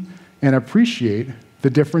see and appreciate the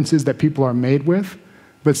differences that people are made with,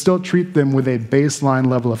 but still treat them with a baseline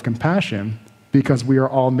level of compassion because we are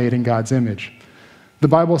all made in God's image. The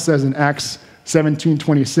Bible says in Acts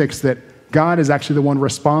 17:26 that God is actually the one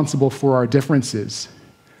responsible for our differences.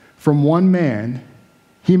 From one man,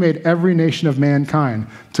 he made every nation of mankind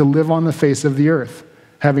to live on the face of the earth,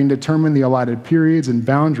 having determined the allotted periods and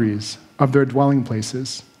boundaries of their dwelling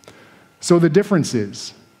places. So the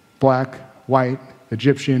differences, black, white,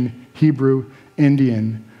 Egyptian, Hebrew,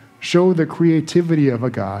 Indian, show the creativity of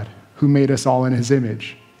a God who made us all in his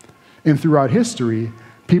image. And throughout history,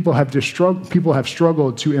 people have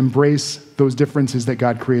struggled to embrace those differences that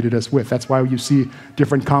God created us with. That's why you see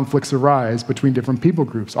different conflicts arise between different people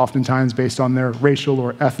groups, oftentimes based on their racial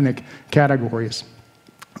or ethnic categories.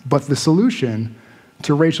 But the solution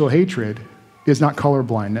to racial hatred is not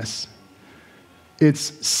colorblindness.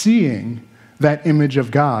 It's seeing that image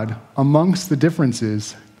of God amongst the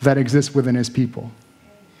differences that exist within his people.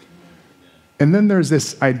 And then there's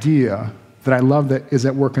this idea that I love that is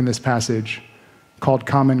at work in this passage called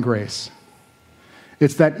common grace.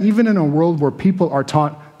 It's that even in a world where people are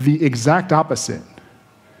taught the exact opposite,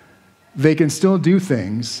 they can still do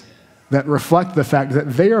things that reflect the fact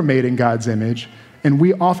that they are made in God's image, and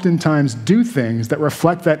we oftentimes do things that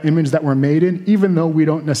reflect that image that we're made in, even though we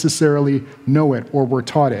don't necessarily know it or we're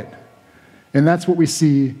taught it. And that's what we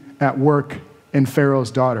see at work in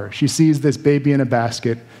Pharaoh's daughter. She sees this baby in a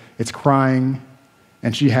basket, it's crying,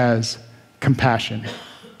 and she has compassion.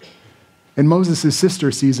 And Moses' sister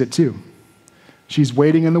sees it too. She's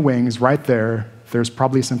waiting in the wings right there. There's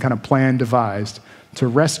probably some kind of plan devised to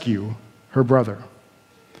rescue her brother.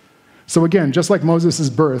 So again, just like Moses'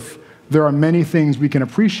 birth, there are many things we can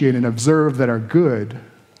appreciate and observe that are good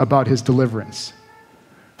about his deliverance.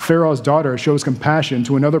 Pharaoh's daughter shows compassion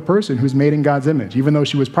to another person who's made in God's image, even though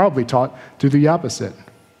she was probably taught to do the opposite.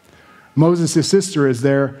 Moses' sister is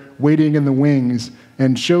there waiting in the wings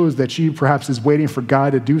and shows that she perhaps is waiting for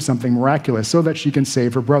God to do something miraculous so that she can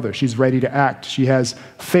save her brother. She's ready to act. She has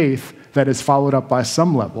faith that is followed up by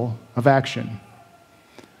some level of action.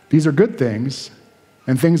 These are good things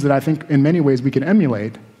and things that I think in many ways we can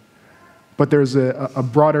emulate, but there's a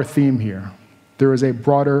broader theme here. There is a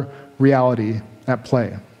broader reality at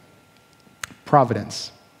play.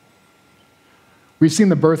 Providence. We've seen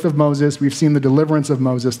the birth of Moses. We've seen the deliverance of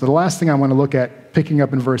Moses. The last thing I want to look at, picking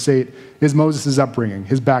up in verse 8, is Moses' upbringing,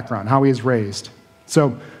 his background, how he is raised.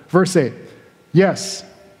 So, verse 8, "Yes,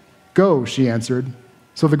 go," she answered.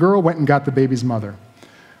 So the girl went and got the baby's mother.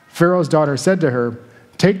 Pharaoh's daughter said to her,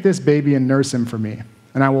 "Take this baby and nurse him for me,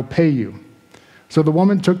 and I will pay you." So the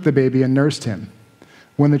woman took the baby and nursed him.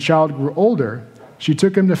 When the child grew older, she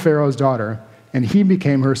took him to Pharaoh's daughter, and he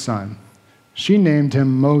became her son. She named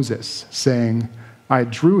him Moses, saying, "I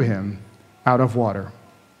drew him out of water."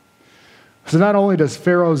 So not only does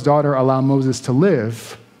Pharaoh's daughter allow Moses to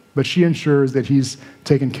live, but she ensures that he's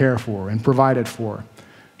taken care for and provided for.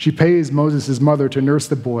 She pays Moses' mother to nurse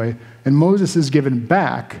the boy, and Moses is given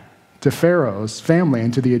back to Pharaoh's family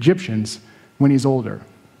and to the Egyptians when he's older.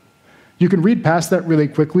 You can read past that really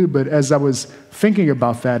quickly, but as I was thinking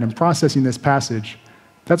about that and processing this passage,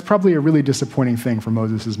 that's probably a really disappointing thing for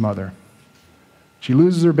Moses' mother. She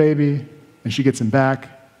loses her baby, and she gets him back,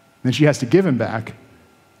 then she has to give him back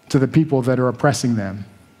to the people that are oppressing them.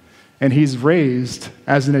 And he's raised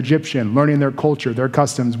as an Egyptian, learning their culture, their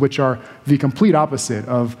customs, which are the complete opposite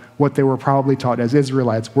of what they were probably taught as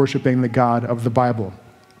Israelites, worshiping the God of the Bible.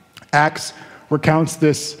 Acts recounts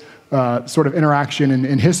this sort of interaction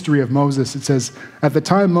in history of Moses. It says, "At the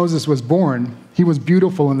time Moses was born, he was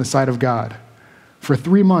beautiful in the sight of God. For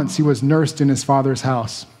 3 months he was nursed in his father's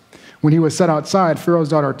house. When he was set outside, Pharaoh's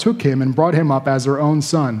daughter took him and brought him up as her own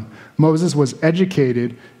son. Moses was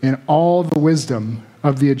educated in all the wisdom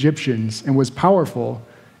of the Egyptians and was powerful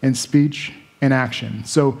in speech and action."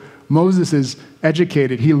 So Moses is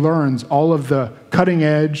educated. He learns all of the cutting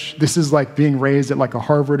edge. This is like being raised at like a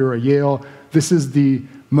Harvard or a Yale. This is the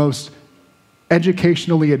most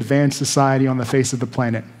educationally advanced society on the face of the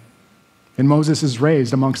planet. And Moses is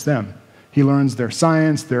raised amongst them. He learns their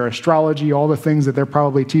science, their astrology, all the things that they're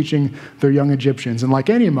probably teaching their young Egyptians. And like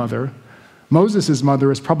any mother, Moses' mother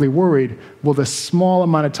is probably worried, will the small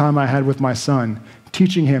amount of time I had with my son,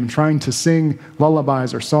 teaching him, trying to sing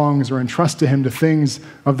lullabies or songs or entrust to him the things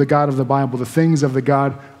of the God of the Bible, the things of the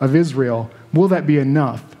God of Israel, will that be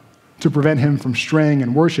enough to prevent him from straying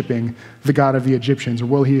and worshiping the God of the Egyptians? Or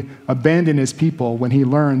will he abandon his people when he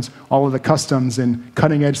learns all of the customs and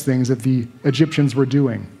cutting edge things that the Egyptians were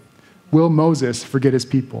doing? Will Moses forget his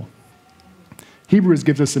people? Hebrews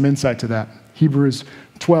gives us some insight to that. Hebrews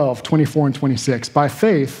 12, 24 and 26. By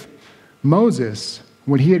faith, Moses,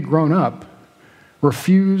 when he had grown up,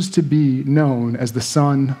 refused to be known as the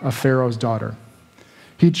son of Pharaoh's daughter.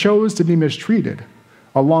 He chose to be mistreated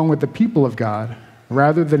along with the people of God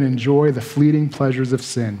rather than enjoy the fleeting pleasures of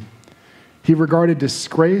sin. He regarded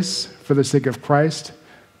disgrace for the sake of Christ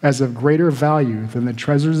as of greater value than the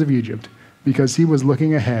treasures of Egypt because he was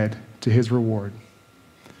looking ahead to his reward.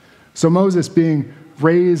 So Moses, being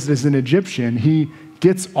raised as an Egyptian, he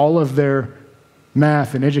gets all of their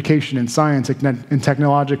math and education and science and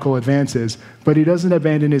technological advances, but he doesn't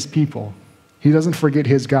abandon his people. He doesn't forget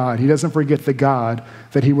his God. He doesn't forget the God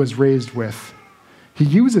that he was raised with. He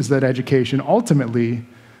uses that education ultimately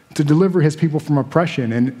to deliver his people from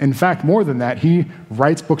oppression. And in fact, more than that, he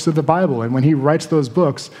writes books of the Bible. And when he writes those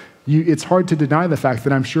books, it's hard to deny the fact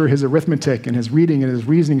that I'm sure his arithmetic and his reading and his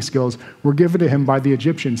reasoning skills were given to him by the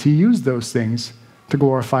Egyptians. He used those things to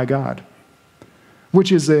glorify God,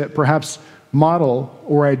 which is a perhaps model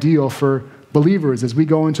or ideal for believers as we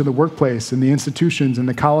go into the workplace and the institutions and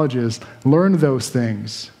the colleges. Learn those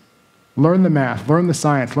things. Learn the math, learn the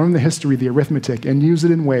science, learn the history, the arithmetic, and use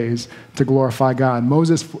it in ways to glorify God.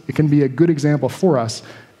 Moses can be a good example for us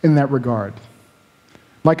in that regard.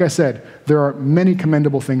 Like I said, there are many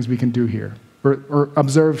commendable things we can do here, or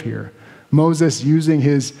observe here. Moses using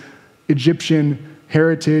his Egyptian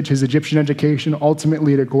heritage, his Egyptian education,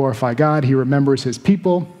 ultimately to glorify God. He remembers his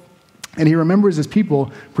people, and he remembers his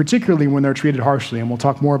people particularly when they're treated harshly, and we'll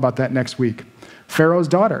talk more about that next week. Pharaoh's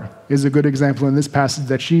daughter is a good example in this passage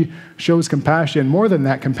that she shows compassion. More than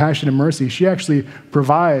that, compassion and mercy. She actually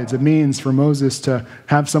provides a means for Moses to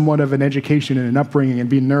have somewhat of an education and an upbringing and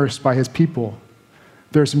be nursed by his people.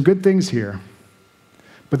 There are some good things here,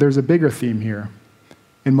 but there's a bigger theme here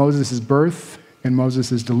in Moses' birth, in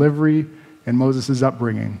Moses' delivery, and Moses'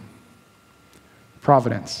 upbringing.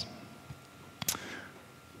 Providence.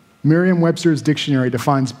 Merriam-Webster's dictionary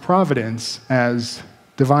defines providence as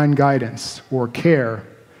divine guidance or care,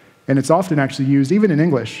 and it's often actually used, even in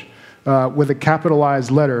English, with a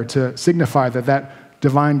capitalized letter to signify that that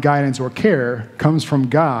divine guidance or care comes from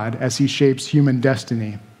God as he shapes human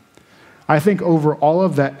destiny. I think over all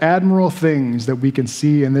of the admirable things that we can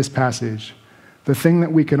see in this passage, the thing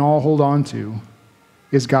that we can all hold on to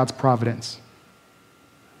is God's providence.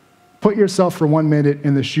 Put yourself for 1 minute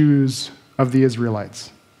in the shoes of the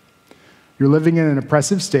Israelites. You're living in an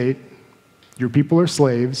oppressive state. Your people are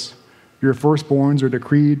slaves. Your firstborns are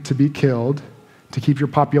decreed to be killed to keep your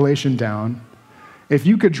population down. If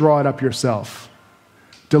you could draw it up yourself,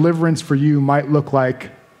 deliverance for you might look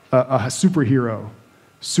like a superhero,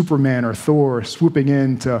 Superman or Thor, swooping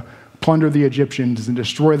in to plunder the Egyptians and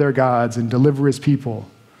destroy their gods and deliver his people.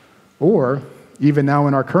 Or, even now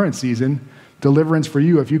in our current season, deliverance for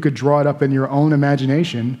you, if you could draw it up in your own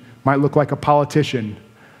imagination, might look like a politician,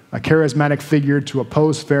 a charismatic figure to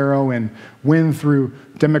oppose Pharaoh and win through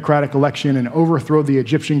democratic election and overthrow the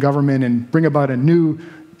Egyptian government and bring about a new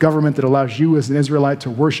government that allows you as an Israelite to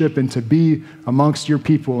worship and to be amongst your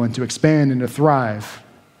people and to expand and to thrive.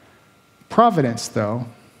 Providence, though,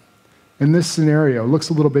 in this scenario looks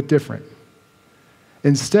a little bit different.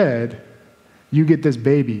 Instead, you get this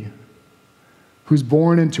baby who's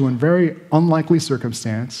born into a very unlikely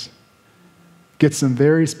circumstance, gets some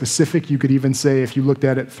very specific, you could even say, if you looked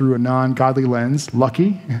at it through a non-godly lens,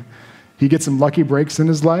 lucky. He gets some lucky breaks in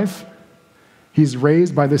his life. He's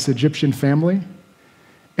raised by this Egyptian family,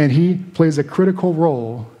 and he plays a critical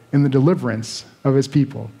role in the deliverance of his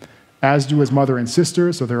people, as do his mother and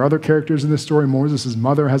sister. So there are other characters in this story. Moses'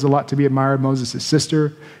 mother has a lot to be admired, Moses'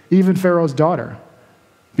 sister, even Pharaoh's daughter,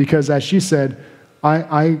 because as she said,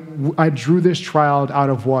 I drew this child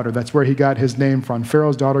out of water. That's where he got his name from.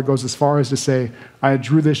 Pharaoh's daughter goes as far as to say, I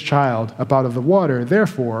drew this child up out of the water,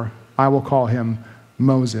 therefore I will call him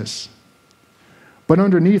Moses. But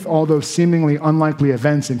underneath all those seemingly unlikely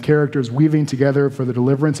events and characters weaving together for the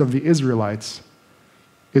deliverance of the Israelites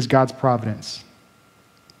is God's providence.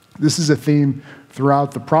 This is a theme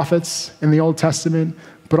throughout the prophets in the Old Testament,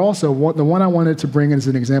 but also the one I wanted to bring as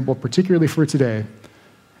an example, particularly for today,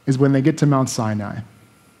 is when they get to Mount Sinai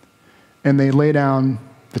and they lay down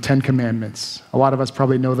the 10 Commandments. A lot of us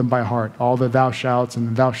probably know them by heart, all the thou shalt and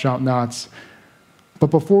the thou shalt nots. But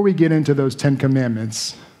before we get into those 10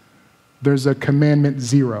 Commandments, there's a commandment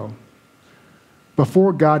 0.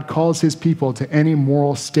 Before God calls his people to any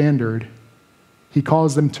moral standard, he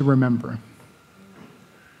calls them to remember.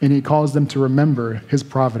 And he calls them to remember his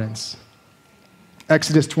providence.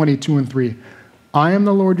 Exodus 22:3, I am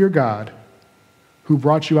the Lord your God, who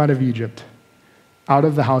brought you out of Egypt, out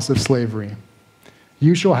of the house of slavery.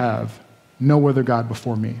 You shall have no other God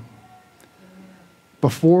before me.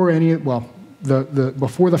 Before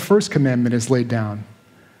the first commandment is laid down,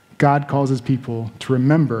 God calls his people to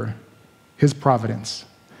remember his providence.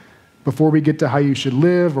 Before we get to how you should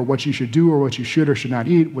live or what you should do or what you should or should not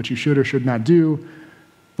eat, what you should or should not do,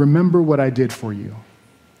 remember what I did for you.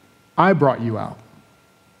 I brought you out.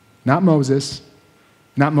 Not Moses,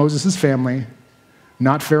 not Moses' family,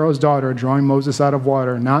 not Pharaoh's daughter drawing Moses out of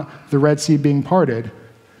water, not the Red Sea being parted.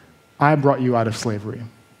 I brought you out of slavery.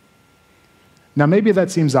 Now, maybe that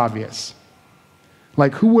seems obvious,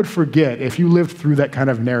 Like, who would forget if you lived through that kind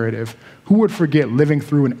of narrative? Who would forget living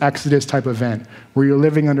through an Exodus type event where you're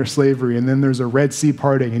living under slavery and then there's a Red Sea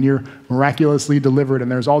parting and you're miraculously delivered and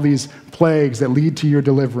there's all these plagues that lead to your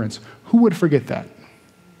deliverance? Who would forget that?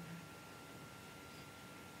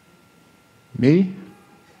 Me?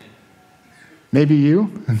 Maybe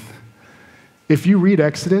you? If you read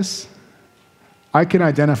Exodus, I can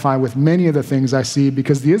identify with many of the things I see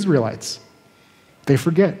because the Israelites, they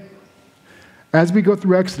forget. As we go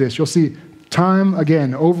through Exodus, you'll see time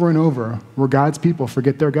again, over and over, where God's people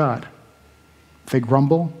forget their God. They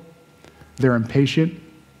grumble, they're impatient,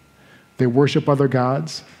 they worship other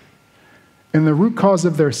gods. And the root cause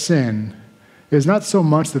of their sin is not so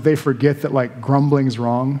much that they forget that like grumbling's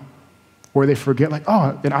wrong, or they forget like,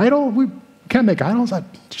 oh, an idol? We can't make idols? I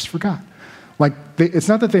just forgot. Like, it's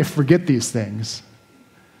not that they forget these things.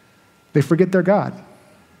 They forget their God.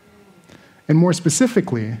 And more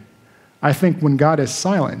specifically, I think when God is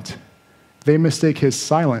silent, they mistake his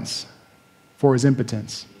silence for his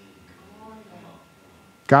impotence.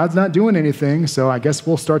 God's not doing anything, so I guess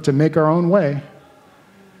we'll start to make our own way.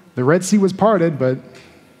 The Red Sea was parted, but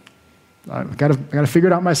I've got to figure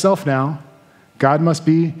it out myself now. God must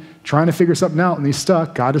be trying to figure something out, and he's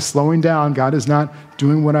stuck. God is slowing down. God is not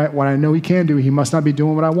doing what I know he can do. He must not be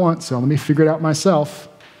doing what I want, so let me figure it out myself.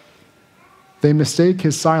 They mistake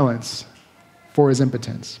his silence for his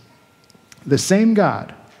impotence. The same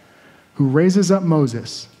God who raises up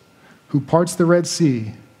Moses, who parts the Red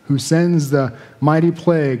Sea, who sends the mighty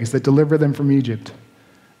plagues that deliver them from Egypt,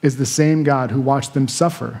 is the same God who watched them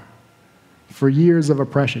suffer for years of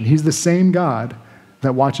oppression. He's the same God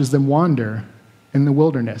that watches them wander in the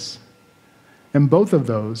wilderness. And both of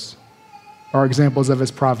those are examples of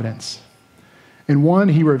his providence. In one,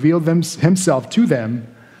 he revealed himself to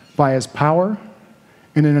them by his power,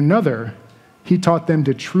 and in another, he taught them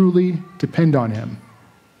to truly depend on him.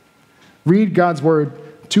 Read God's word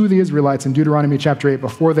to the Israelites in Deuteronomy chapter 8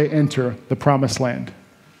 before they enter the promised land.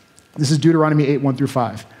 This is Deuteronomy 8,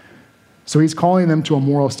 1-5. So he's calling them to a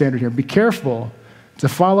moral standard here. Be careful to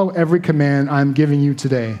follow every command I'm giving you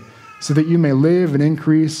today, so that you may live and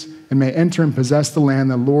increase and may enter and possess the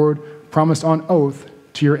land the Lord promised on oath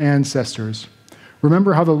to your ancestors.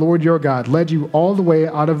 Remember how the Lord your God led you all the way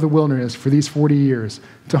out of the wilderness for these 40 years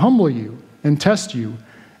to humble you and test you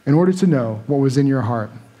in order to know what was in your heart,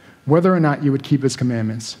 whether or not you would keep his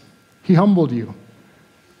commandments. He humbled you,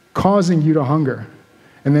 causing you to hunger,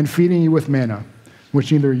 and then feeding you with manna,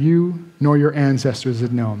 which neither you nor your ancestors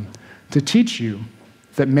had known, to teach you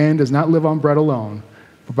that man does not live on bread alone,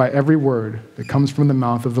 but by every word that comes from the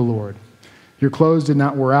mouth of the Lord. Your clothes did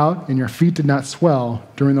not wear out, and your feet did not swell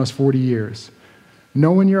during those 40 years.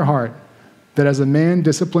 Know in your heart that as a man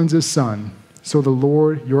disciplines his son, so the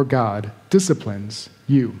Lord your God disciplines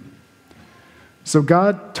you. So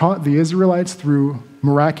God taught the Israelites through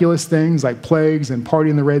miraculous things like plagues and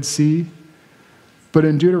parting the Red Sea. But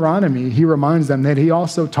in Deuteronomy, he reminds them that he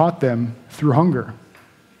also taught them through hunger.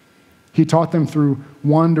 He taught them through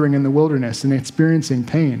wandering in the wilderness and experiencing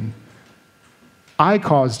pain. I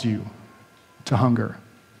caused you to hunger.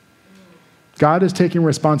 God is taking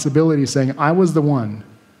responsibility, saying, I was the one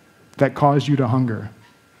that caused you to hunger,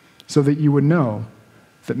 so that you would know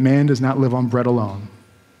that man does not live on bread alone.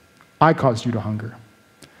 I caused you to hunger.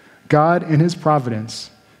 God, in his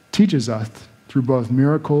providence, teaches us through both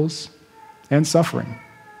miracles and suffering.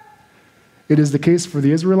 It is the case for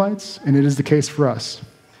the Israelites, and it is the case for us.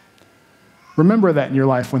 Remember that in your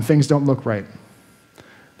life when things don't look right.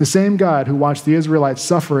 The same God who watched the Israelites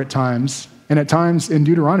suffer at times, and at times in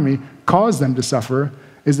Deuteronomy caused them to suffer,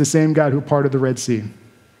 is the same God who parted the Red Sea.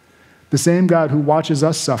 The same God who watches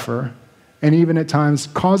us suffer, and even at times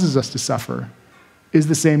causes us to suffer, is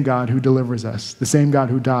the same God who delivers us, the same God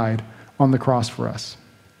who died on the cross for us.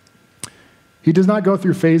 He does not go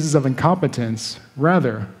through phases of incompetence.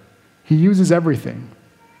 Rather, he uses everything,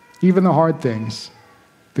 even the hard things,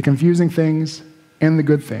 the confusing things, and the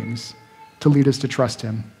good things, to lead us to trust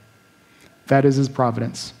him. That is his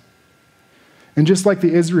providence. And just like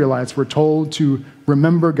the Israelites were told to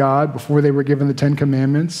remember God before they were given the 10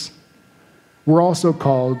 Commandments, we're also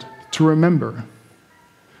called to remember.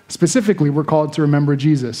 Specifically, we're called to remember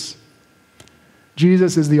Jesus.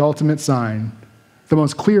 Jesus is the ultimate sign, the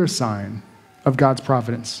most clear sign of God's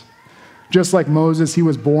providence. Just like Moses, he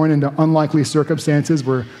was born into unlikely circumstances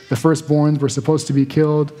where the firstborns were supposed to be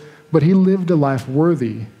killed, but he lived a life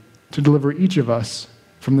worthy to deliver each of us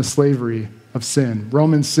from the slavery of sin.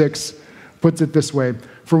 Romans 6 puts it this way,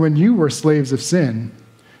 for when you were slaves of sin,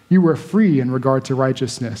 you were free in regard to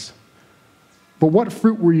righteousness. But what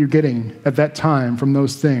fruit were you getting at that time from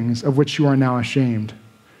those things of which you are now ashamed?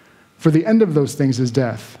 For the end of those things is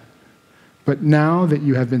death. But now that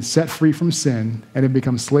you have been set free from sin and have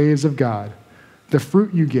become slaves of God, the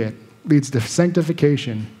fruit you get leads to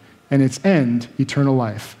sanctification, and its end, eternal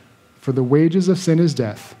life. For the wages of sin is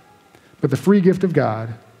death, but the free gift of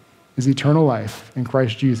God is eternal life in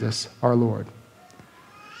Christ Jesus our Lord.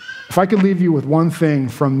 If I could leave you with one thing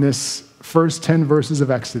from this first 10 verses of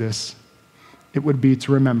Exodus, it would be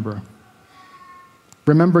to remember.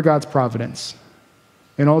 Remember God's providence.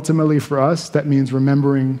 And ultimately for us, that means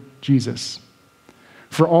remembering Jesus.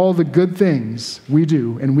 For all the good things we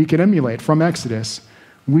do and we can emulate from Exodus,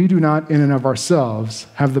 we do not in and of ourselves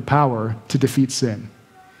have the power to defeat sin.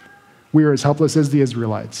 We are as helpless as the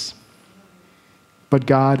Israelites. But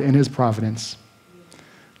God in his providence,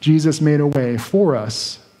 Jesus made a way for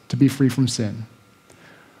us to be free from sin.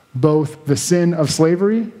 Both the sin of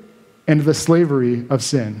slavery and the slavery of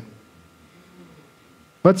sin.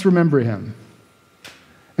 Let's remember him.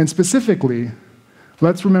 And specifically,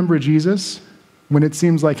 let's remember Jesus when it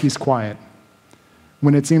seems like he's quiet,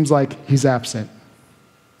 when it seems like he's absent.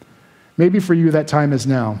 Maybe for you that time is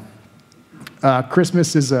now.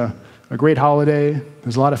 Christmas is a great holiday.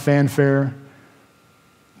 There's a lot of fanfare.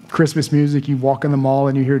 Christmas music, you walk in the mall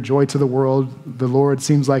and you hear joy to the world. The Lord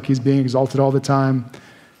seems like he's being exalted all the time.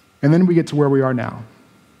 And then we get to where we are now.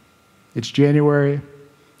 It's January,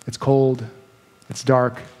 it's cold, it's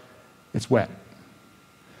dark, it's wet.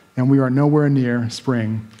 And we are nowhere near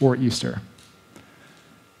spring or Easter.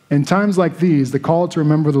 In times like these, the call to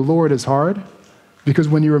remember the Lord is hard because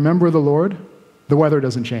when you remember the Lord, the weather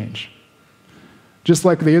doesn't change. Just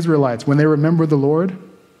like the Israelites, when they remembered the Lord,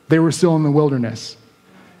 they were still in the wilderness.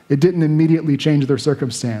 It didn't immediately change their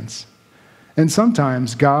circumstance. And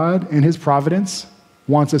sometimes God, in his providence,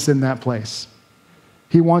 wants us in that place.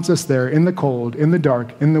 He wants us there in the cold, in the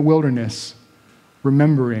dark, in the wilderness,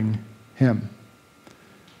 remembering him.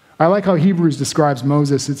 I like how Hebrews describes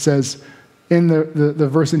Moses. It says in the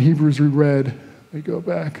verse in Hebrews we read, let me go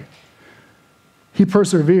back. He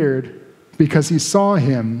persevered because he saw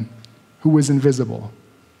him who was invisible.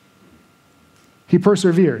 He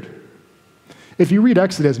persevered. If you read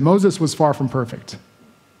Exodus, Moses was far from perfect,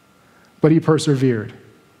 but he persevered.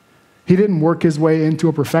 He didn't work his way into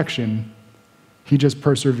a perfection. He just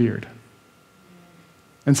persevered.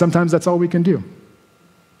 And sometimes that's all we can do.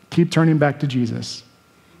 Keep turning back to Jesus.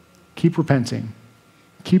 Keep repenting.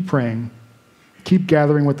 Keep praying. Keep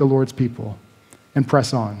gathering with the Lord's people and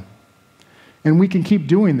press on. And we can keep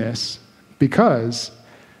doing this because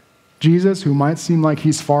Jesus, who might seem like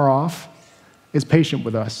he's far off, is patient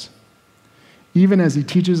with us. Even as he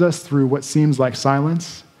teaches us through what seems like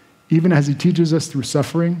silence, even as he teaches us through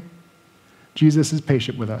suffering, Jesus is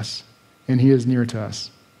patient with us, and he is near to us.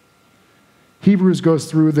 Hebrews goes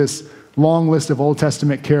through this long list of Old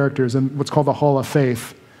Testament characters in what's called the Hall of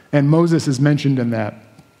Faith, and Moses is mentioned in that.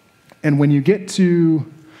 And when you get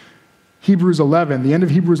to Hebrews 11, the end of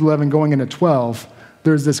Hebrews 11 going into 12,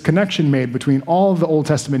 there's this connection made between all of the Old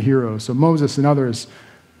Testament heroes, so Moses and others.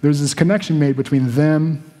 There's this connection made between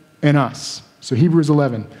them and us. So Hebrews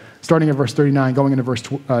 11, starting at verse 39, going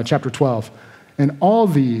into chapter 12. And all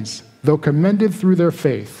these, though commended through their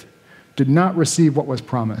faith, did not receive what was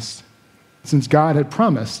promised, since God had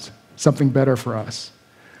promised something better for us,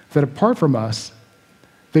 that apart from us,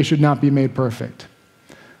 they should not be made perfect.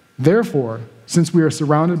 Therefore, since we are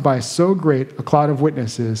surrounded by so great a cloud of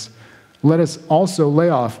witnesses, let us also lay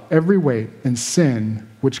off every weight and sin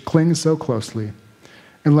which clings so closely,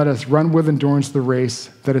 and let us run with endurance the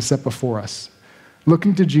race that is set before us,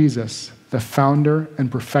 looking to Jesus, the founder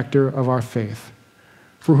and perfecter of our faith,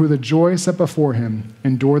 for who the joy set before him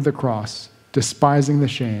endured the cross, despising the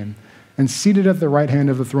shame, and seated at the right hand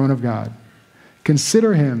of the throne of God.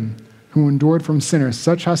 Consider him who endured from sinners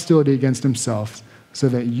such hostility against himself, so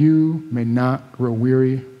that you may not grow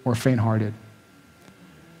weary or faint-hearted.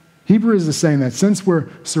 Hebrews is saying that since we're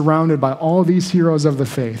surrounded by all these heroes of the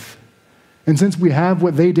faith, and since we have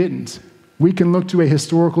what they didn't, we can look to a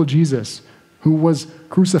historical Jesus who was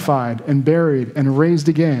crucified and buried and raised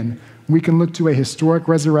again. We can look to a historic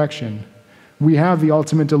resurrection. We have the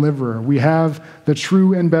ultimate deliverer. We have the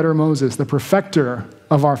true and better Moses, the perfecter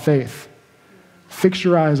of our faith. Fix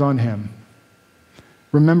your eyes on him.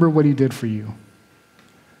 Remember what he did for you.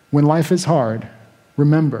 When life is hard,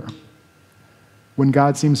 remember. When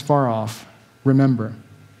God seems far off, remember.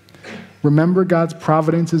 Remember God's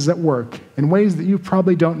providence is at work in ways that you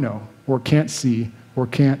probably don't know or can't see or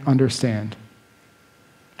can't understand.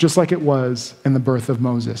 Just like it was in the birth of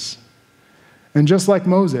Moses. And just like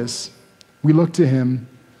Moses, we look to him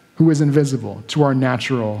who is invisible to our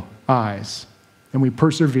natural eyes, and we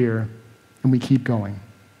persevere and we keep going.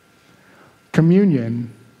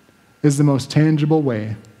 Communion is the most tangible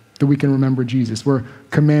way that we can remember Jesus. We're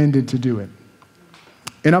commanded to do it.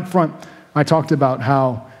 And up front, I talked about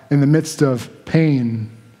how in the midst of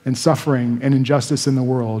pain and suffering and injustice in the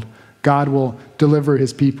world, God will deliver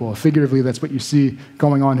his people. Figuratively, that's what you see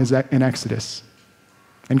going on in Exodus.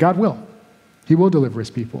 And God will. He will deliver his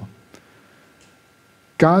people.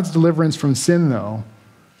 God's deliverance from sin, though,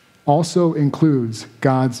 also includes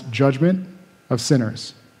God's judgment of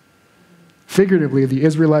sinners. Figuratively, the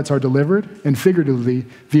Israelites are delivered, and figuratively,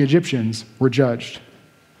 the Egyptians were judged.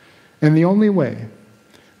 And the only way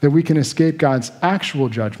that we can escape God's actual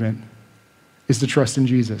judgment is to trust in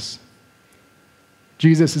Jesus.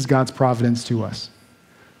 Jesus is God's providence to us,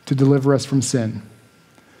 to deliver us from sin.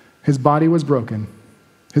 His body was broken,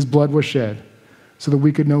 his blood was shed, so that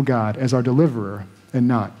we could know God as our deliverer and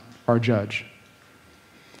not our judge.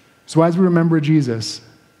 So as we remember Jesus,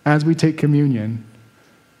 as we take communion,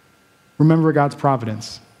 remember God's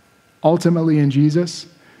providence, ultimately in Jesus,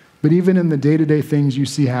 but even in the day-to-day things you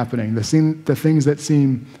see happening, the things that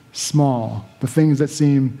seem small, the things that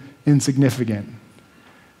seem insignificant.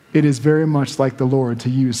 It is very much like the Lord to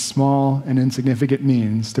use small and insignificant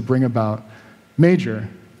means to bring about major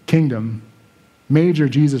kingdom, major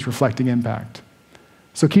Jesus-reflecting impact.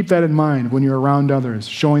 So keep that in mind when you're around others,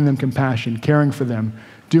 showing them compassion, caring for them,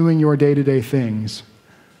 doing your day-to-day things.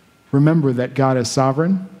 Remember that God is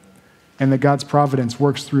sovereign and that God's providence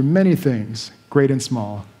works through many things, great and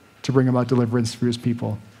small, to bring about deliverance for his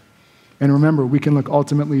people. And remember, we can look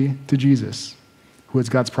ultimately to Jesus, who is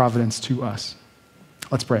God's providence to us.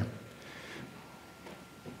 Let's pray.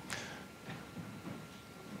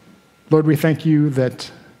 Lord, we thank you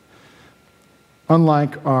that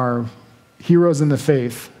unlike our heroes in the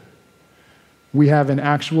faith, we have an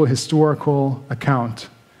actual historical account.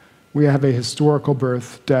 We have a historical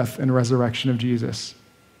birth, death, and resurrection of Jesus.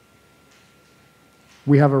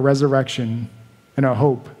 We have a resurrection and a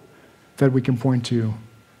hope that we can point to.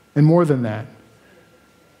 And more than that,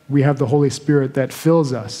 we have the Holy Spirit that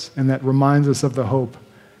fills us and that reminds us of the hope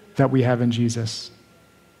that we have in Jesus.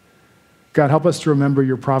 God, help us to remember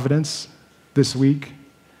your providence this week,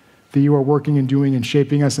 that you are working and doing and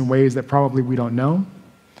shaping us in ways that probably we don't know,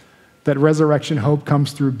 that resurrection hope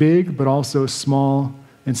comes through big but also small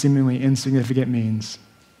and seemingly insignificant means,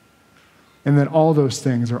 and that all those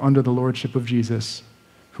things are under the lordship of Jesus,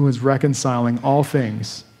 who is reconciling all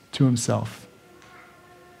things to himself.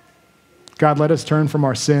 God, let us turn from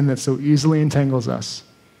our sin that so easily entangles us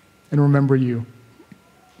and remember you.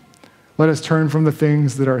 Let us turn from the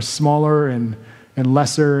things that are smaller and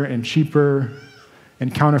lesser and cheaper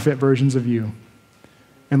and counterfeit versions of you.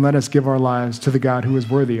 And let us give our lives to the God who is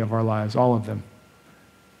worthy of our lives, all of them.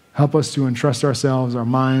 Help us to entrust ourselves, our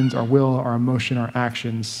minds, our will, our emotion, our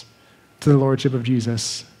actions to the lordship of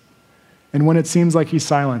Jesus. And when it seems like he's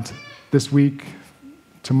silent this week,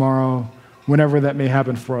 tomorrow, whenever that may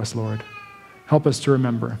happen for us, Lord, help us to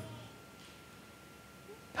remember.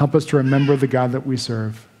 Help us to remember the God that we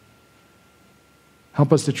serve.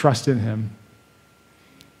 Help us to trust in him.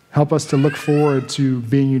 Help us to look forward to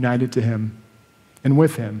being united to him and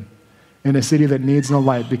with him in a city that needs no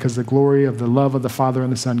light because the glory of the love of the Father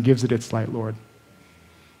and the Son gives it its light, Lord.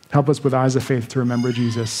 Help us with eyes of faith to remember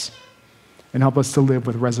Jesus and help us to live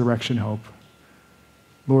with resurrection hope.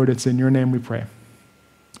 Lord, it's in your name we pray.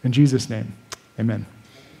 In Jesus' name, amen.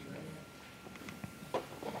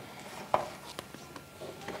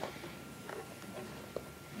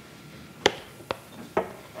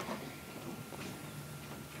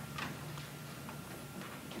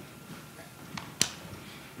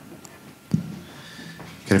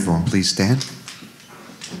 Can everyone please stand?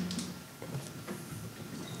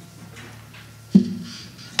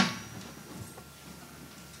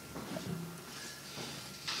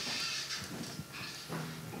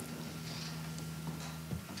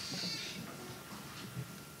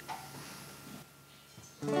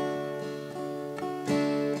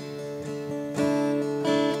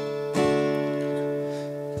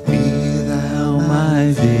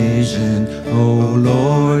 Vision, O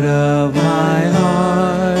Lord of my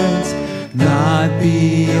heart, not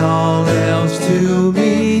be all else to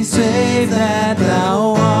me, save that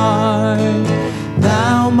thou art.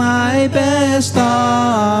 Thou my best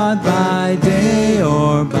thought by day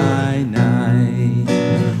or by night,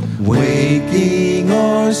 waking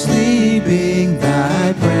or sleeping,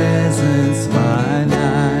 thy presence my life.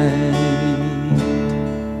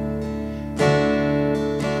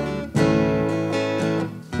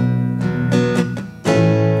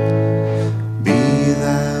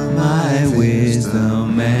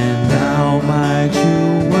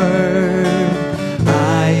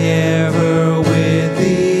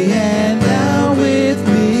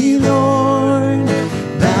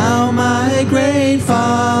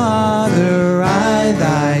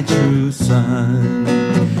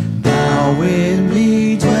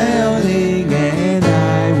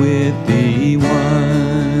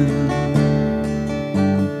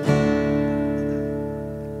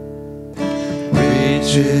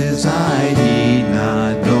 riches I need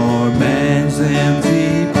not, nor man's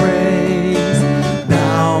empty praise.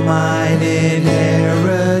 Thou mine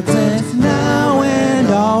inheritance, now and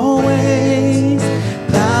always.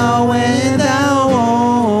 Thou and thou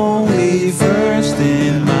only, first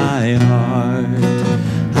in my heart.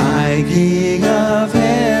 High King of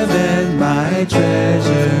heaven, my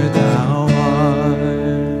treasure thou art.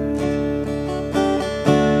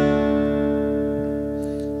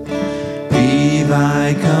 Be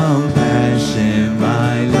thy compassion,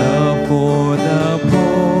 my love for the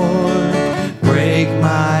poor. Break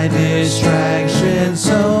my distraction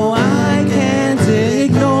so I can't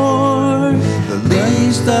ignore the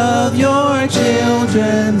least of your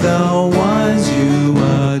children, the ones you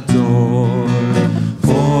adore.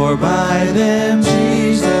 For by them,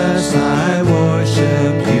 Jesus, I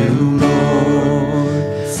worship you,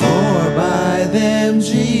 Lord. For by them,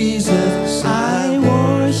 Jesus, I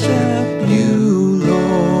worship you,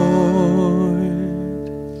 Lord.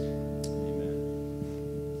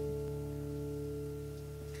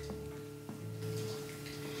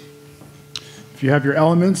 If you have your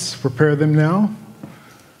elements, prepare them now.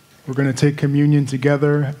 We're going to take communion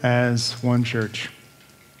together as one church.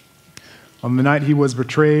 On the night he was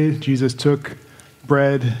betrayed, Jesus took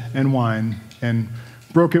bread and wine and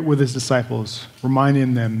broke it with his disciples,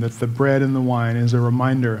 reminding them that the bread and the wine is a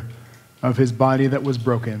reminder of his body that was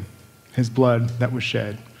broken, his blood that was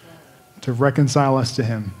shed, to reconcile us to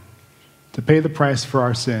him, to pay the price for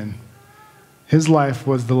our sin. His life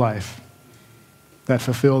was the life that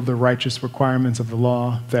fulfilled the righteous requirements of the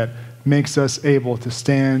law, that makes us able to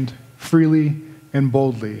stand freely and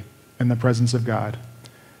boldly in the presence of God.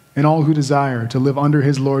 And all who desire to live under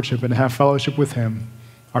his lordship and have fellowship with him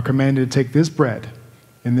are commanded to take this bread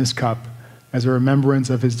and this cup as a remembrance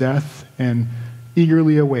of his death and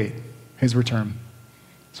eagerly await his return.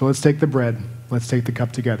 So let's take the bread, let's take the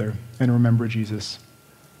cup together and remember Jesus.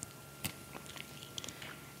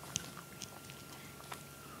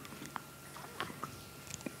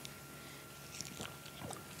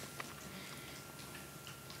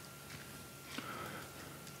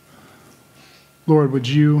 Lord, would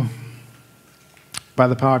you, by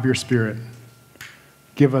the power of your Spirit,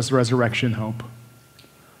 give us resurrection hope.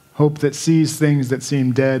 Hope that sees things that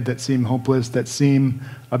seem dead, that seem hopeless, that seem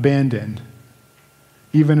abandoned.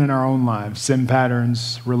 Even in our own lives, sin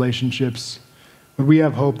patterns, relationships, would we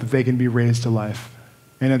have hope that they can be raised to life?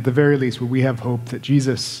 And at the very least, would we have hope that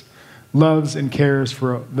Jesus loves and cares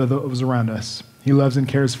for those around us? He loves and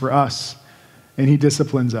cares for us, and he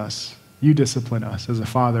disciplines us. You discipline us as a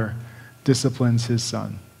father disciplines his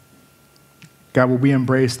son. God, will we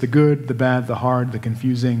embrace the good, the bad, the hard, the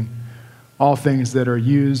confusing, all things that are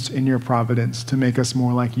used in your providence to make us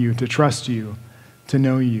more like you, to trust you, to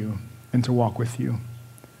know you, and to walk with you.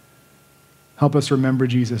 Help us remember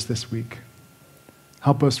Jesus this week.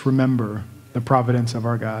 Help us remember the providence of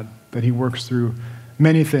our God, that he works through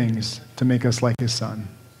many things to make us like his son.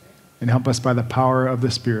 And help us by the power of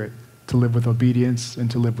the Spirit to live with obedience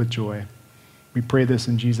and to live with joy. We pray this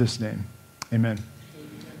in Jesus' name. Amen.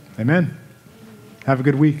 Amen. Have a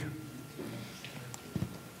good week.